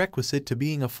prerequisite to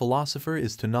being a philosopher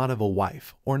is to not have a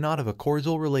wife, or not have a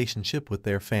cordial relationship with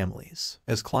their families.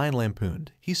 As Klein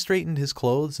lampooned, he straightened his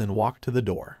clothes and walked to the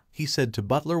door. He said to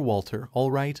butler Walter,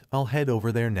 "All right, I'll head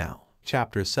over there now."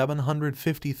 Chapter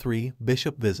 753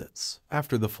 Bishop Visits.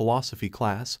 After the philosophy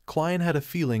class, Klein had a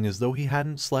feeling as though he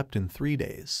hadn't slept in 3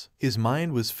 days. His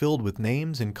mind was filled with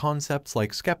names and concepts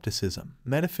like skepticism,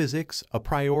 metaphysics, a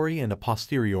priori and a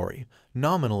posteriori,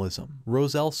 nominalism,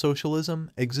 Roselle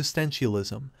socialism,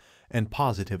 existentialism, and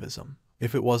positivism.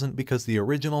 If it wasn't because the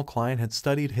original Klein had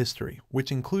studied history,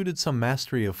 which included some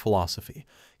mastery of philosophy,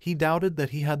 he doubted that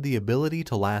he had the ability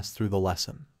to last through the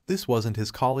lesson. This wasn't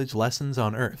his college lessons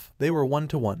on Earth. They were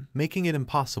one-to-one, making it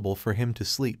impossible for him to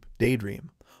sleep, daydream,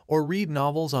 or read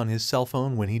novels on his cell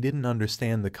phone when he didn't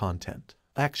understand the content.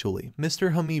 Actually,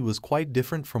 Mr. Hamid was quite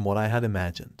different from what I had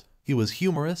imagined. He was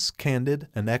humorous, candid,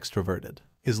 and extroverted.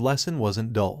 His lesson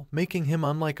wasn't dull, making him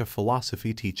unlike a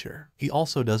philosophy teacher. He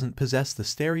also doesn't possess the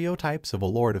stereotypes of a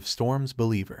Lord of Storms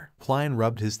believer. Klein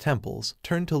rubbed his temples,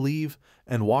 turned to leave,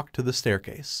 and walked to the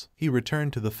staircase. He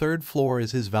returned to the 3rd floor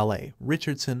as his valet,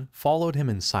 Richardson, followed him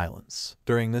in silence.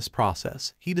 During this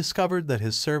process, he discovered that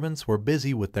his servants were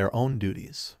busy with their own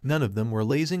duties. None of them were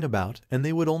lazing about, and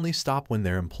they would only stop when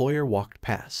their employer walked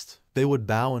past. They would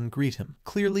bow and greet him,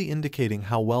 clearly indicating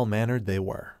how well-mannered they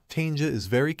were. Tanja is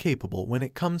very capable when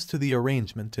it comes to the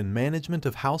arrangement and management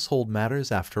of household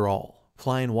matters after all.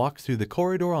 Klein walked through the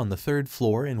corridor on the 3rd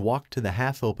floor and walked to the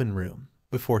half-open room.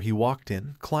 Before he walked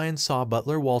in, Klein saw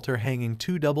butler Walter hanging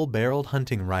 2 double-barreled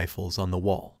hunting rifles on the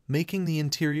wall, making the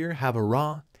interior have a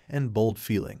raw and bold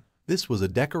feeling. This was a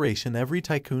decoration every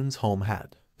tycoon's home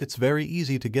had. It's very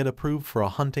easy to get approved for a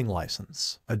hunting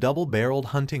license. A double-barreled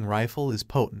hunting rifle is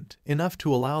potent, enough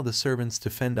to allow the servants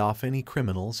to fend off any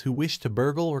criminals who wish to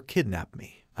burgle or kidnap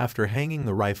me. After hanging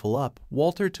the rifle up,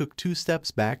 Walter took 2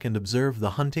 steps back and observed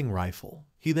the hunting rifle.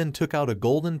 He then took out a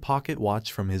golden pocket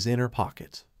watch from his inner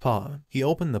pocket. He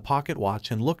opened the pocket watch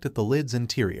and looked at the lid's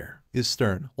interior. His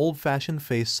stern, old-fashioned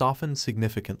face softened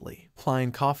significantly.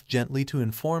 Klein coughed gently to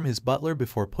inform his butler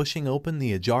before pushing open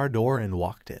the ajar door and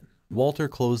walked in. Walter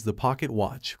closed the pocket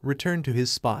watch, returned to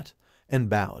his spot, and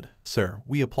bowed. "Sir,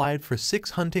 we applied for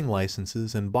 6 hunting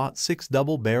licenses and bought 6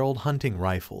 double-barreled hunting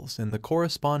rifles and the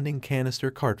corresponding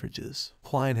canister cartridges."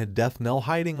 Klein had death knell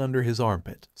hiding under his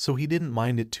armpit, so he didn't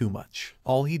mind it too much.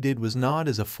 All he did was nod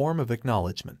as a form of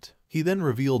acknowledgement. He then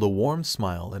revealed a warm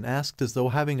smile and asked as though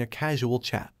having a casual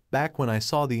chat. "Back when I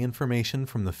saw the information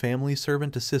from the Family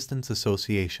Servant Assistants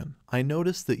Association, I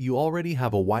noticed that you already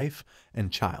have a wife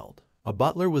and child." A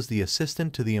butler was the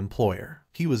assistant to the employer.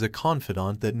 He was a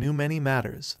confidant that knew many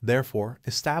matters, therefore,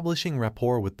 establishing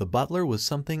rapport with the butler was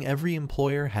something every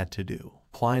employer had to do.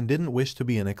 Klein didn't wish to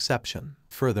be an exception.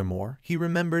 Furthermore, he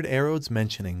remembered Arod's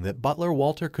mentioning that butler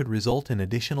Walter could result in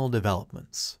additional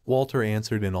developments. Walter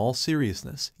answered in all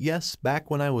seriousness, "Yes, back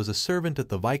when I was a servant at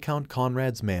the Viscount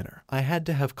Conrad's manor, I had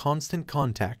to have constant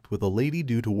contact with a lady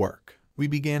due to work. We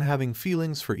began having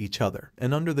feelings for each other,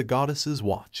 and under the goddess's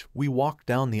watch, we walked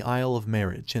down the aisle of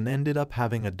marriage and ended up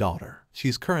having a daughter.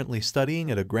 She's currently studying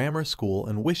at a grammar school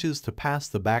and wishes to pass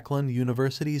the Backland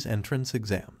University's entrance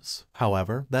exams.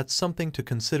 However, that's something to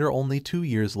consider only 2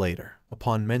 years later."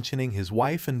 Upon mentioning his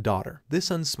wife and daughter, this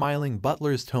unsmiling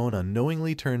butler's tone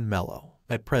unknowingly turned mellow.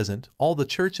 At present, all the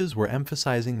churches were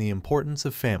emphasizing the importance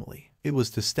of family. It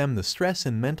was to stem the stress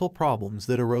and mental problems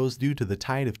that arose due to the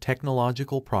tide of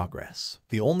technological progress.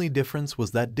 The only difference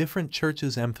was that different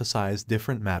churches emphasized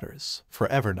different matters. For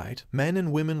Evernight, men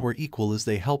and women were equal as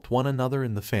they helped one another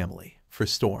in the family. For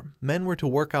Storm, men were to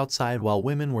work outside while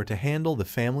women were to handle the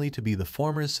family, to be the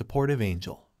former's supportive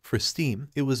angel. For Steam,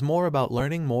 it was more about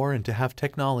learning more and to have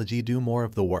technology do more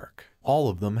of the work. All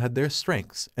of them had their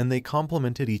strengths, and they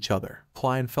complemented each other.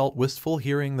 Klein felt wistful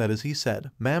hearing that as he said,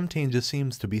 "Ma'am Tanja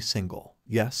seems to be single."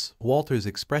 "Yes." Walter's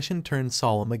expression turned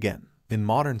solemn again. In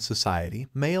modern society,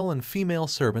 male and female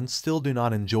servants still do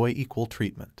not enjoy equal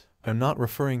treatment. I'm not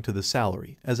referring to the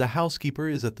salary, as a housekeeper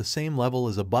is at the same level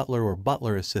as a butler or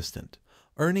butler assistant,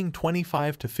 earning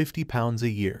 £25 to £50 a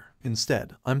year.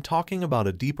 Instead, I'm talking about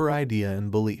a deeper idea and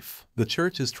belief. The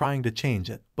church is trying to change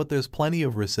it, but there's plenty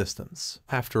of resistance.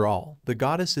 After all, the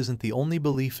goddess isn't the only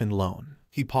belief in Loen.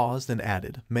 He paused and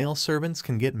added, "Male servants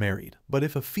can get married, but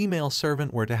if a female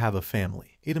servant were to have a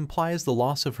family, it implies the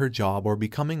loss of her job or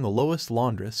becoming the lowest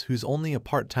laundress who's only a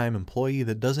part-time employee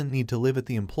that doesn't need to live at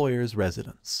the employer's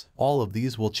residence. All of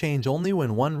these will change only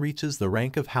when one reaches the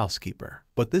rank of housekeeper.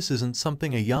 But this isn't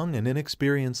something a young and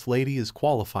inexperienced lady is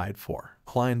qualified for."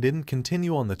 Klein didn't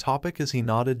continue on the topic as he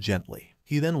nodded gently.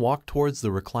 He then walked towards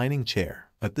the reclining chair.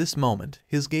 At this moment,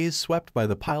 his gaze swept by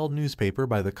the piled newspaper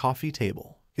by the coffee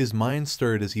table. His mind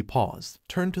stirred as he paused,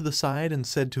 turned to the side and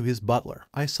said to his butler,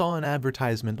 "I saw an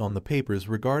advertisement on the papers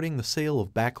regarding the sale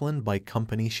of Backland Bike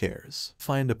Company shares.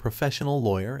 Find a professional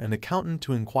lawyer and accountant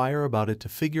to inquire about it to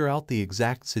figure out the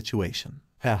exact situation."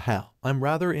 I'm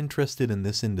rather interested in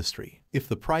this industry. If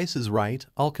the price is right,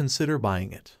 I'll consider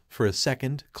buying it." For a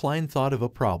second, Klein thought of a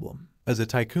problem. As a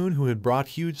tycoon who had brought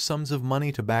huge sums of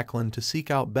money to Backland to seek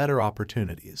out better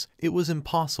opportunities, it was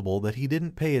impossible that he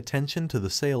didn't pay attention to the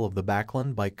sale of the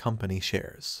Backland Bike Company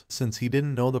shares. Since he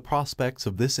didn't know the prospects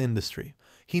of this industry,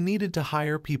 he needed to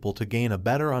hire people to gain a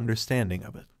better understanding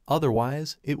of it.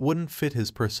 Otherwise, it wouldn't fit his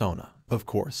persona. Of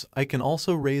course, I can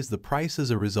also raise the price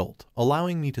as a result,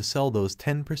 allowing me to sell those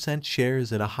 10%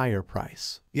 shares at a higher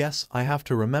price. Yes, I have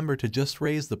to remember to just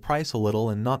raise the price a little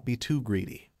and not be too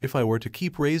greedy. If I were to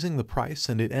keep raising the price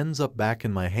and it ends up back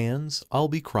in my hands, I'll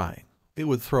be crying. It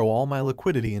would throw all my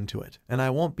liquidity into it, and I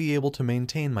won't be able to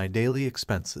maintain my daily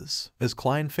expenses. As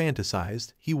Klein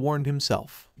fantasized, he warned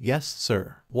himself. "Yes,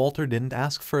 sir." Walter didn't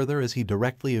ask further as he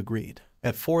directly agreed.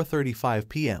 At 4:35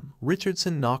 p.m.,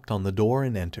 Richardson knocked on the door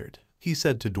and entered. He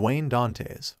said to Duane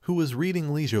Dantes, who was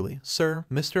reading leisurely, "Sir,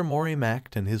 Mr. Maury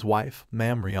Mact and his wife,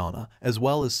 Ma'am Rihanna, as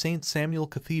well as St. Samuel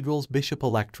Cathedral's Bishop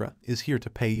Electra, is here to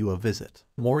pay you a visit."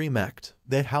 Maury Mact,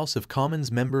 the House of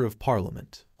Commons Member of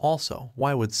Parliament. Also,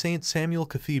 why would St. Samuel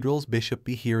Cathedral's bishop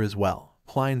be here as well?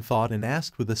 Klein thought and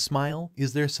asked with a smile,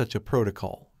 "Is there such a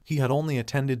protocol?" He had only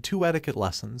attended 2 etiquette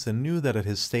lessons and knew that at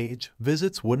his stage,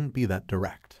 visits wouldn't be that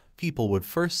direct. People would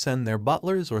first send their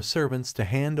butlers or servants to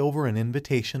hand over an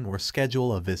invitation or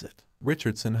schedule a visit.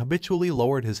 Richardson habitually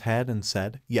lowered his head and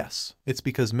said, "Yes, it's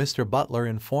because Mr. Butler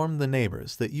informed the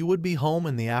neighbors that you would be home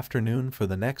in the afternoon for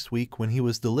the next week when he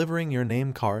was delivering your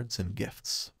name cards and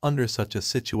gifts. Under such a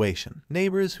situation,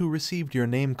 neighbors who received your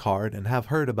name card and have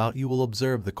heard about you will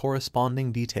observe the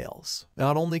corresponding details.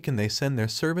 Not only can they send their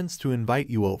servants to invite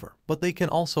you over, but they can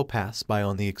also pass by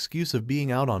on the excuse of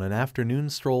being out on an afternoon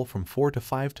stroll from 4 to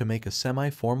 5 to make a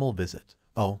semi-formal visit.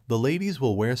 Oh, the ladies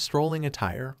will wear strolling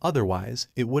attire, otherwise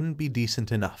it wouldn't be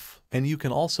decent enough. And you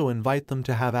can also invite them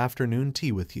to have afternoon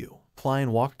tea with you."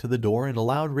 Klein walked to the door and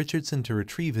allowed Richardson to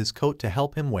retrieve his coat to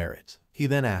help him wear it. He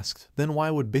then asked, "Then why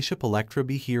would Bishop Electra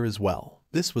be here as well?"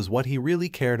 This was what he really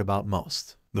cared about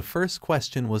most. The first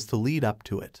question was to lead up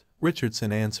to it.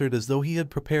 Richardson answered as though he had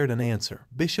prepared an answer.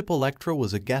 Bishop Electra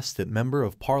was a guest at Member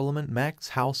of Parliament Mac's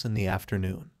house in the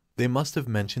afternoon. They must have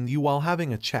mentioned you while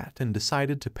having a chat and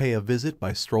decided to pay a visit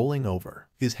by strolling over.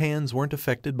 His hands weren't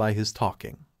affected by his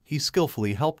talking. He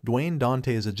skillfully helped Duane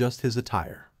Dantes adjust his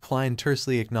attire. Klein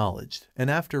tersely acknowledged,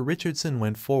 and after Richardson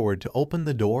went forward to open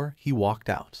the door, he walked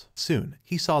out. Soon,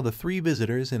 he saw the 3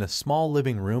 visitors in a small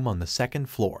living room on the 2nd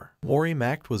floor. Maury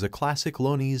Mact was a classic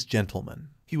Loanese gentleman.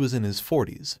 He was in his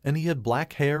 40s, and he had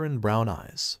black hair and brown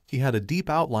eyes. He had a deep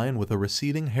outline with a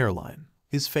receding hairline.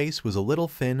 His face was a little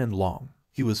thin and long.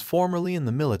 He was formerly in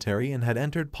the military and had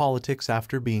entered politics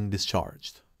after being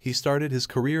discharged. He started his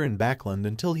career in Backland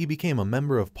until he became a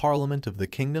member of Parliament of the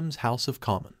Kingdom's House of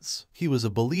Commons. He was a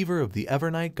believer of the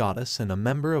Evernight Goddess and a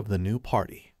member of the New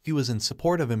Party. He was in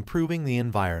support of improving the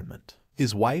environment.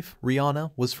 His wife,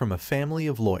 Rihanna, was from a family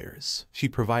of lawyers. She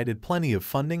provided plenty of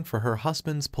funding for her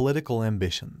husband's political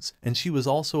ambitions, and she was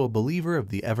also a believer of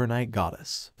the Evernight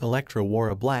Goddess. Electra wore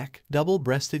a black,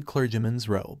 double-breasted clergyman's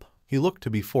robe. He looked to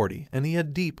be 40, and he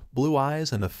had deep, blue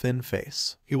eyes and a thin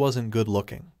face. He wasn't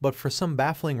good-looking, but for some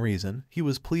baffling reason, he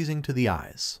was pleasing to the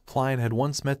eyes. Klein had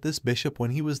once met this bishop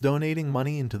when he was donating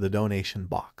money into the donation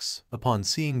box. Upon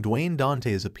seeing Duane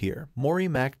Dantes appear, Maury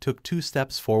Mac took 2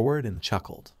 steps forward and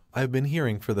chuckled. "I've been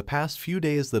hearing for the past few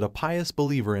days that a pious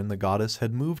believer in the goddess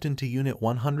had moved into Unit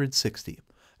 160,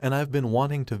 and I've been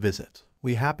wanting to visit.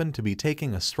 We happened to be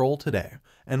taking a stroll today,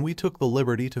 and we took the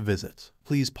liberty to visit.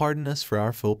 Please pardon us for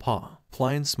our faux pas."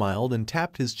 Klein smiled and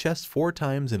tapped his chest 4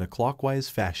 times in a clockwise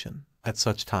fashion. "At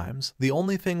such times, the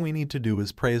only thing we need to do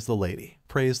is praise the lady.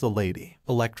 Praise the lady."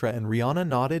 Electra and Rihanna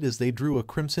nodded as they drew a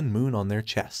crimson moon on their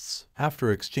chests.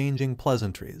 After exchanging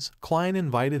pleasantries, Klein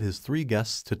invited his 3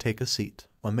 guests to take a seat.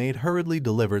 A maid hurriedly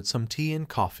delivered some tea and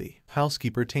coffee.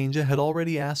 Housekeeper Tanja had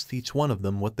already asked each one of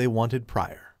them what they wanted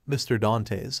prior. "Mr.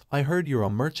 Dantes, I heard you're a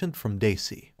merchant from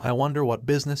Daisy. I wonder what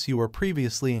business you were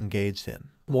previously engaged in."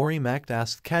 Morimac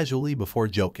asked casually before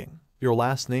joking. "Your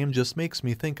last name just makes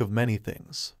me think of many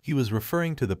things." He was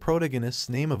referring to the protagonist's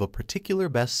name of a particular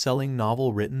best-selling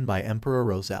novel written by Emperor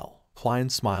Roselle. Klein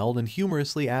smiled and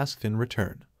humorously asked in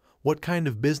return, "What kind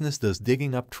of business does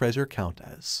digging up treasure count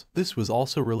as?" This was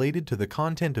also related to the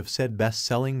content of said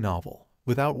best-selling novel.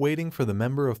 Without waiting for the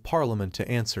member of parliament to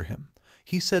answer him,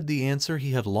 he said the answer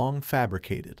he had long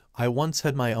fabricated. "I once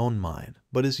had my own mine,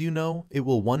 but as you know, it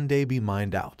will one day be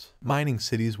mined out." Mining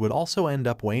cities would also end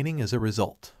up waning as a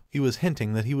result. He was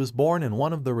hinting that he was born in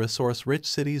one of the resource-rich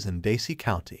cities in Daisy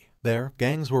County. There,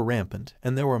 gangs were rampant,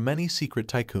 and there were many secret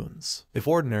tycoons. If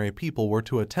ordinary people were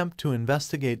to attempt to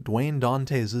investigate Dwayne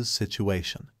Dantes'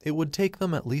 situation, it would take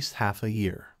them at least half a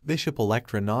year. Bishop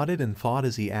Electra nodded and thought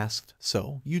as he asked,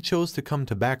 "So, you chose to come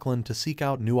to Backland to seek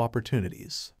out new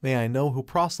opportunities. May I know who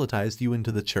proselytized you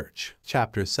into the church?"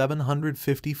 Chapter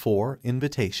 754,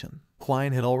 Invitation.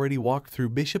 Klein had already walked through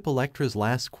Bishop Electra's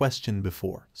last question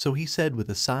before, so he said with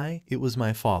a sigh, "It was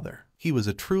my father. He was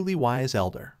a truly wise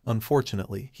elder.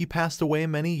 Unfortunately, he passed away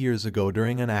many years ago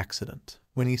during an accident."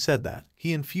 When he said that,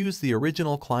 he infused the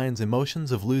original Klein's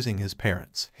emotions of losing his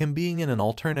parents, him being in an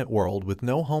alternate world with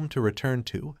no home to return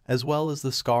to, as well as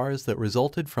the scars that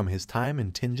resulted from his time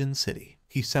in Tingen City.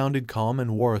 He sounded calm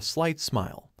and wore a slight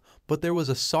smile, but there was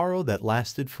a sorrow that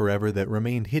lasted forever that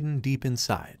remained hidden deep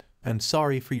inside. "And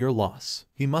sorry for your loss."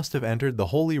 He must have entered the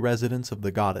holy residence of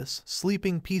the goddess,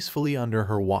 sleeping peacefully under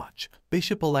her watch.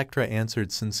 Bishop Electra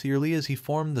answered sincerely as he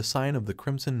formed the sign of the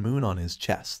crimson moon on his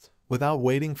chest. Without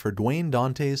waiting for Dwayne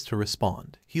Dantes to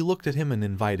respond, he looked at him and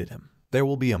invited him. "There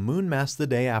will be a moon mass the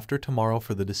day after tomorrow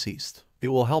for the deceased. It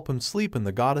will help him sleep in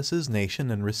the goddess's nation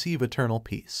and receive eternal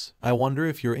peace. I wonder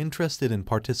if you're interested in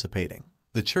participating."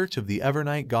 The Church of the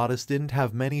Evernight Goddess didn't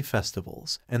have many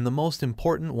festivals, and the most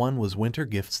important one was Winter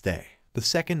Gifts Day. The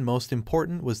second most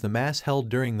important was the Mass held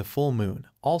during the full moon,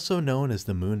 also known as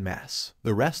the Moon Mass.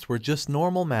 The rest were just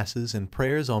normal masses and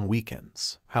prayers on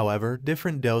weekends. However,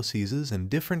 different dioceses and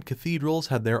different cathedrals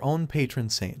had their own patron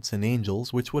saints and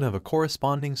angels which would have a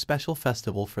corresponding special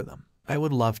festival for them. "I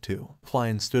would love to."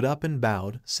 Klein stood up and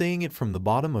bowed, saying it from the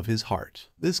bottom of his heart.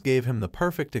 This gave him the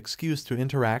perfect excuse to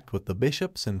interact with the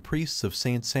bishops and priests of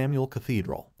St. Samuel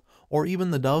Cathedral, or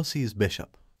even the diocese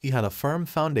bishop. He had a firm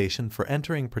foundation for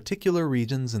entering particular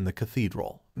regions in the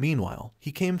cathedral. Meanwhile,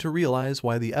 he came to realize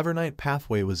why the Evernight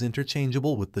pathway was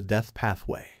interchangeable with the death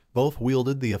pathway. Both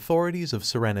wielded the authorities of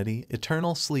serenity,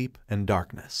 eternal sleep, and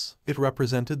darkness. It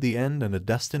represented the end and a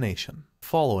destination.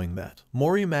 Following that,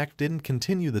 Morimac didn't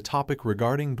continue the topic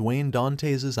regarding Dwayne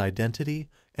Dantes' identity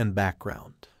and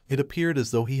background. It appeared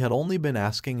as though he had only been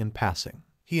asking in passing.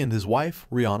 He and his wife,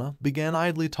 Rihanna, began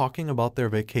idly talking about their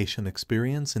vacation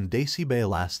experience in Daisy Bay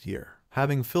last year.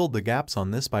 Having filled the gaps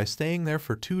on this by staying there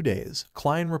for 2 days,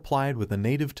 Klein replied with a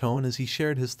native tone as he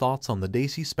shared his thoughts on the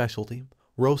Daisy specialty,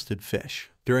 roasted fish.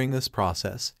 During this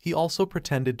process, he also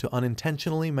pretended to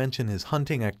unintentionally mention his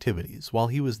hunting activities while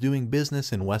he was doing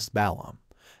business in West Balam,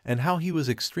 and how he was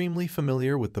extremely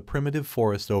familiar with the primitive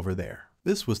forest over there.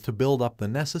 This was to build up the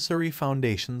necessary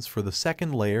foundations for the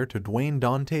second layer to Dwayne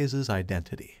Dantes'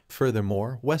 identity.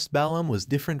 Furthermore, West Balam was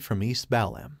different from East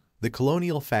Balam. The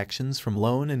colonial factions from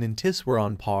Loen and Intis were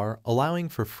on par, allowing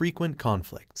for frequent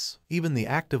conflicts. Even the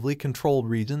actively controlled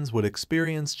regions would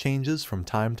experience changes from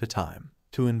time to time.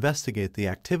 To investigate the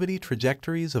activity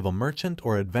trajectories of a merchant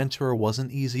or adventurer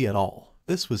wasn't easy at all.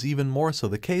 This was even more so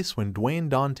the case when Dwayne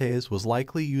Dantes was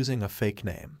likely using a fake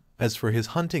name. As for his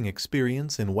hunting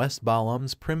experience in West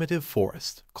Balam's primitive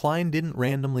forest, Klein didn't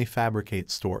randomly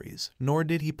fabricate stories, nor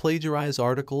did he plagiarize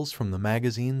articles from the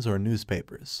magazines or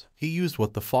newspapers. He used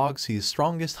what the Fogsea's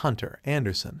strongest hunter,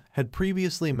 Anderson, had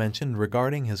previously mentioned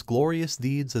regarding his glorious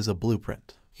deeds as a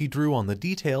blueprint. He drew on the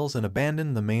details and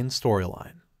abandoned the main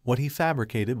storyline. What he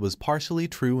fabricated was partially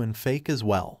true and fake as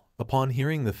well. Upon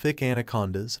hearing the thick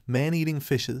anacondas, man-eating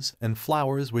fishes, and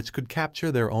flowers which could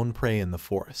capture their own prey in the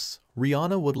forests,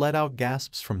 Rihanna would let out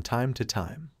gasps from time to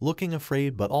time, looking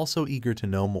afraid but also eager to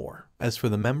know more. As for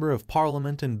the member of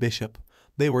parliament and bishop,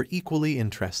 they were equally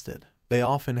interested. They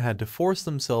often had to force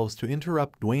themselves to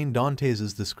interrupt Dwayne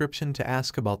Dantes' description to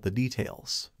ask about the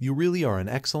details. "You really are an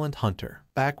excellent hunter.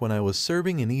 Back when I was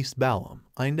serving in East Balam,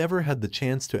 I never had the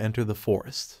chance to enter the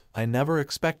forest. I never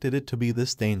expected it to be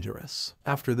this dangerous."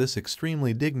 After this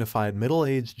extremely dignified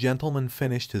middle-aged gentleman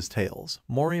finished his tales,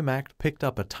 Morimac picked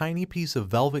up a tiny piece of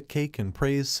velvet cake and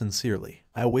praised sincerely,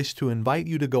 "I wish to invite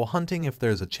you to go hunting if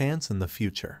there's a chance in the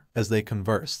future." As they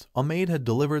conversed, a maid had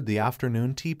delivered the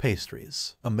afternoon tea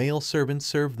pastries. A male servant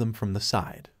served them from the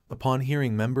side. Upon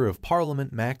hearing Member of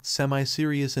Parliament Mac's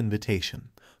semi-serious invitation,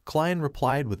 Klein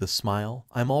replied with a smile,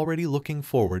 "I'm already looking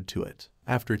forward to it."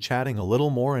 After chatting a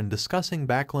little more and discussing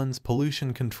Backlund's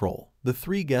pollution control, the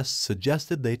three guests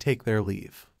suggested they take their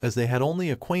leave. As they had only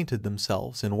acquainted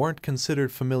themselves and weren't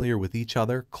considered familiar with each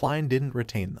other, Klein didn't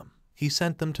retain them. He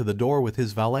sent them to the door with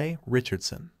his valet,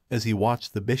 Richardson. As he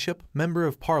watched the bishop, Member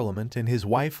of Parliament, and his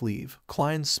wife leave,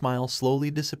 Klein's smile slowly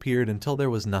disappeared until there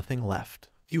was nothing left.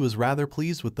 He was rather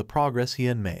pleased with the progress he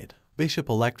had made. Bishop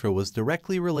Electra was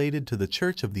directly related to the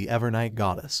Church of the Evernight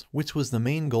Goddess, which was the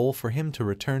main goal for him to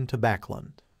return to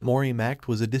Backlund. Maury Mac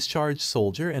was a discharged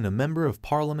soldier and a Member of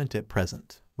Parliament at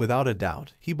present. Without a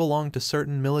doubt, he belonged to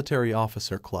certain military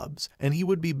officer clubs, and he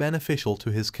would be beneficial to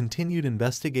his continued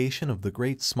investigation of the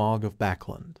Great Smog of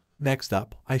Backlund. Next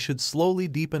up, I should slowly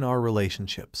deepen our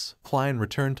relationships. Klein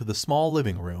returned to the small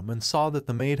living room and saw that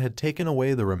the maid had taken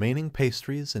away the remaining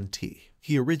pastries and tea.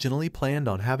 He originally planned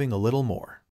on having a little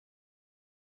more.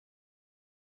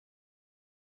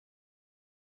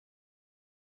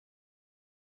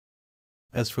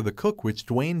 As for the cook which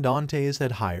Dwayne Dantes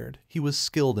had hired, he was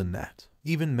skilled in that.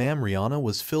 Even Ma'am Rihanna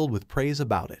was filled with praise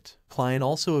about it. Klein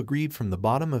also agreed from the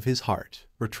bottom of his heart.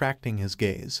 Retracting his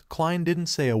gaze, Klein didn't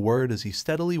say a word as he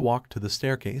steadily walked to the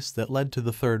staircase that led to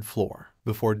the 3rd floor.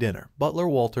 Before dinner, Butler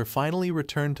Walter finally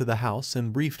returned to the house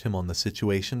and briefed him on the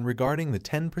situation regarding the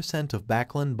 10% of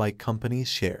Backlund Bike Company's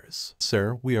shares.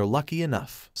 "Sir, we are lucky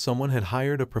enough. Someone had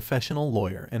hired a professional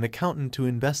lawyer and accountant to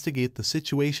investigate the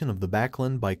situation of the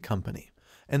Backlund Bike Company,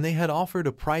 and they had offered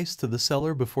a price to the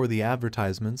seller before the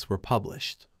advertisements were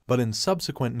published. But in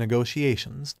subsequent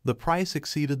negotiations, the price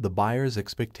exceeded the buyer's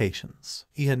expectations.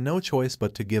 He had no choice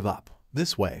but to give up.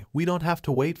 This way, we don't have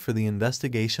to wait for the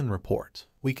investigation report.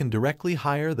 We can directly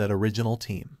hire that original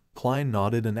team." Klein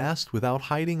nodded and asked without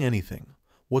hiding anything,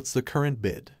 "What's the current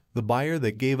bid?" The buyer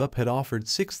that gave up had offered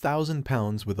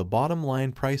 £6,000 with a bottom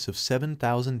line price of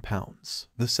 £7,000.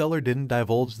 The seller didn't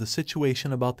divulge the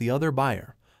situation about the other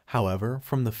buyer. However,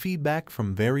 from the feedback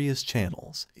from various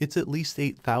channels, it's at least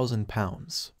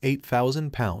 £8,000.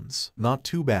 £8,000. Not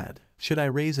too bad. Should I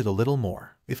raise it a little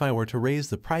more? If I were to raise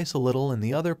the price a little and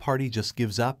the other party just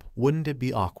gives up, wouldn't it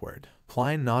be awkward?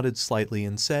 Klein nodded slightly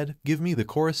and said, "Give me the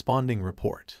corresponding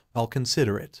report. I'll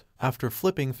consider it." After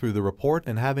flipping through the report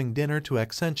and having dinner to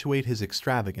accentuate his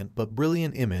extravagant but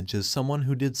brilliant image as someone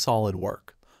who did solid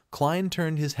work, Klein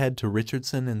turned his head to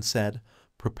Richardson and said,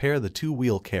 "Prepare the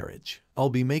 2-wheel carriage. I'll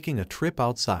be making a trip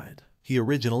outside." He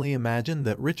originally imagined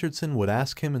that Richardson would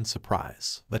ask him in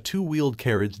surprise. A 2-wheeled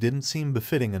carriage didn't seem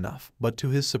befitting enough, but to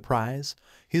his surprise,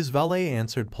 his valet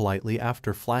answered politely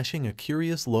after flashing a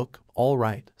curious look, "All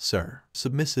right, sir,"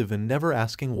 submissive and never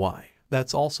asking why.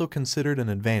 That's also considered an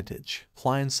advantage.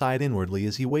 Klein sighed inwardly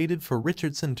as he waited for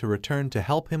Richardson to return to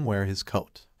help him wear his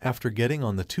coat. After getting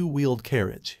on the 2-wheeled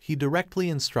carriage, he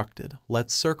directly instructed,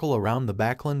 "Let's circle around the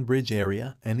Backlund Bridge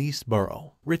area and East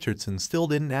Borough." Richardson still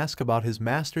didn't ask about his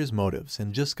master's motives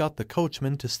and just got the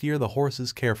coachman to steer the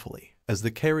horses carefully. As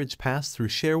the carriage passed through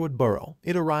Sherwood Borough,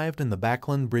 it arrived in the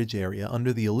Backlund Bridge area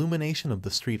under the illumination of the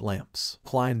street lamps.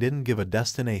 Klein didn't give a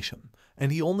destination,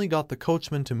 and he only got the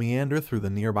coachman to meander through the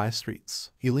nearby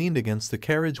streets. He leaned against the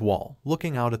carriage wall,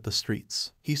 looking out at the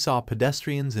streets. He saw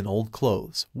pedestrians in old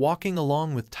clothes, walking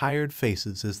along with tired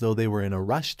faces as though they were in a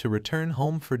rush to return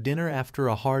home for dinner after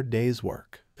a hard day's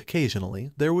work.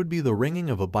 Occasionally, there would be the ringing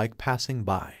of a bike passing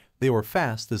by. They were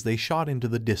fast as they shot into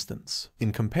the distance.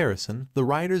 In comparison, the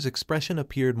riders' expression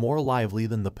appeared more lively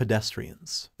than the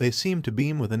pedestrians'. They seemed to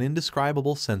beam with an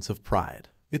indescribable sense of pride.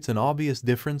 It's an obvious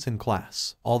difference in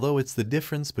class, although it's the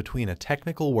difference between a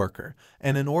technical worker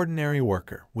and an ordinary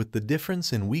worker, with the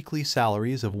difference in weekly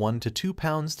salaries of £1 to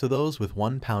 £2 to those with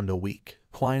 £1 a week.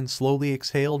 Klein slowly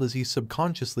exhaled as he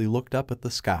subconsciously looked up at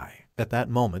the sky. At that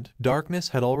moment, darkness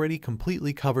had already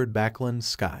completely covered Backlund's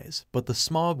skies, but the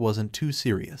smog wasn't too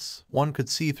serious. One could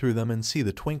see through them and see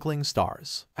the twinkling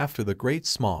stars. After the Great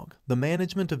Smog, the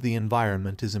management of the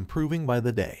environment is improving by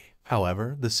the day.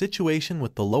 However, the situation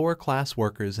with the lower-class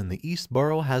workers in the East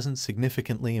Borough hasn't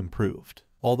significantly improved.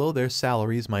 Although their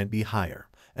salaries might be higher,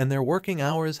 and their working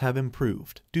hours have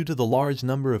improved due to the large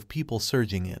number of people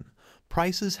surging in,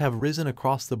 prices have risen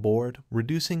across the board,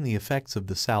 reducing the effects of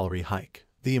the salary hike.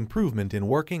 The improvement in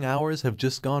working hours have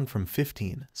just gone from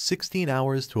 15, 16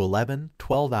 hours to 11,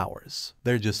 12 hours.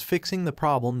 They're just fixing the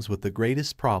problems with the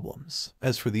greatest problems.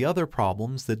 As for the other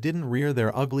problems that didn't rear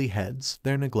their ugly heads,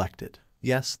 they're neglected.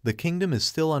 Yes, the kingdom is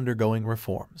still undergoing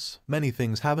reforms. Many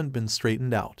things haven't been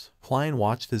straightened out. Klein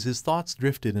watched as his thoughts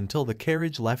drifted until the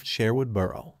carriage left Sherwood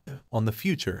Borough. On the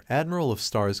future, Admiral of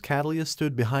Stars Catalia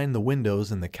stood behind the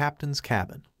windows in the captain's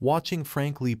cabin, watching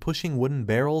Frank Lee pushing wooden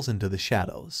barrels into the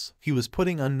shadows. He was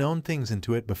putting unknown things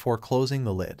into it before closing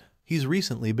the lid. He's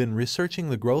recently been researching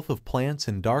the growth of plants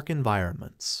in dark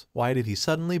environments. Why did he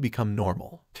suddenly become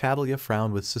normal? Catalia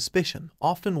frowned with suspicion,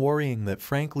 often worrying that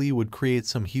Frank Lee would create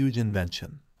some huge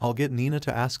invention. I'll get Nina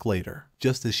to ask later.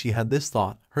 Just as she had this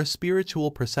thought, her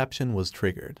spiritual perception was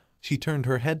triggered. She turned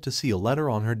her head to see a letter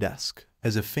on her desk.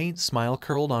 As a faint smile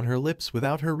curled on her lips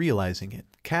without her realizing it,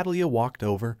 Catalia walked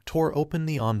over, tore open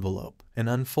the envelope, and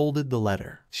unfolded the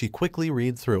letter. She quickly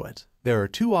read through it. There are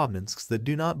 2 obelisks that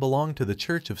do not belong to the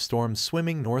Church of Storms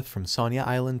swimming north from Sonia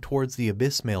Island towards the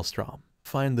Abyss Maelstrom.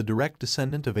 Find the direct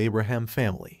descendant of Abraham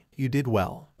family. You did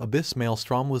well. Abyss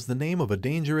Maelstrom was the name of a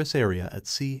dangerous area at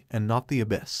sea and not the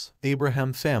abyss.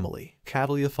 Abraham family.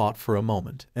 Catalia thought for a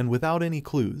moment, and without any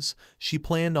clues, she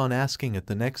planned on asking at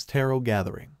the next tarot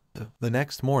gathering. The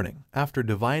next morning, after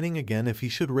dividing again if he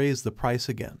should raise the price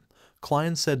again,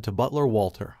 Klein said to butler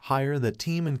Walter, hire that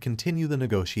team and continue the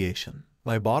negotiation.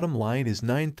 My bottom line is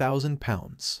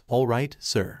 £9,000. All right,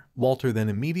 sir. Walter then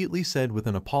immediately said with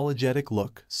an apologetic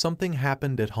look, something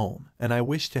happened at home, and I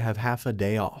wish to have half a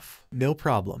day off. No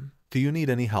problem. Do you need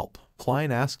any help?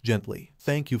 Klein asked gently.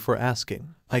 Thank you for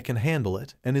asking. I can handle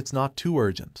it, and it's not too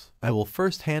urgent. I will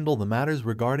first handle the matters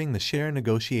regarding the share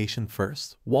negotiation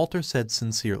first, Walter said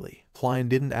sincerely. Klein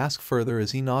didn't ask further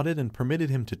as he nodded and permitted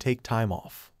him to take time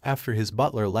off. After his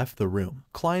butler left the room,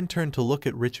 Klein turned to look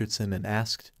at Richardson and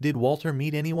asked, did Walter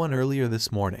meet anyone earlier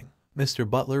this morning? Mr.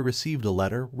 Butler received a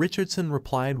letter, Richardson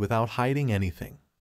replied without hiding anything.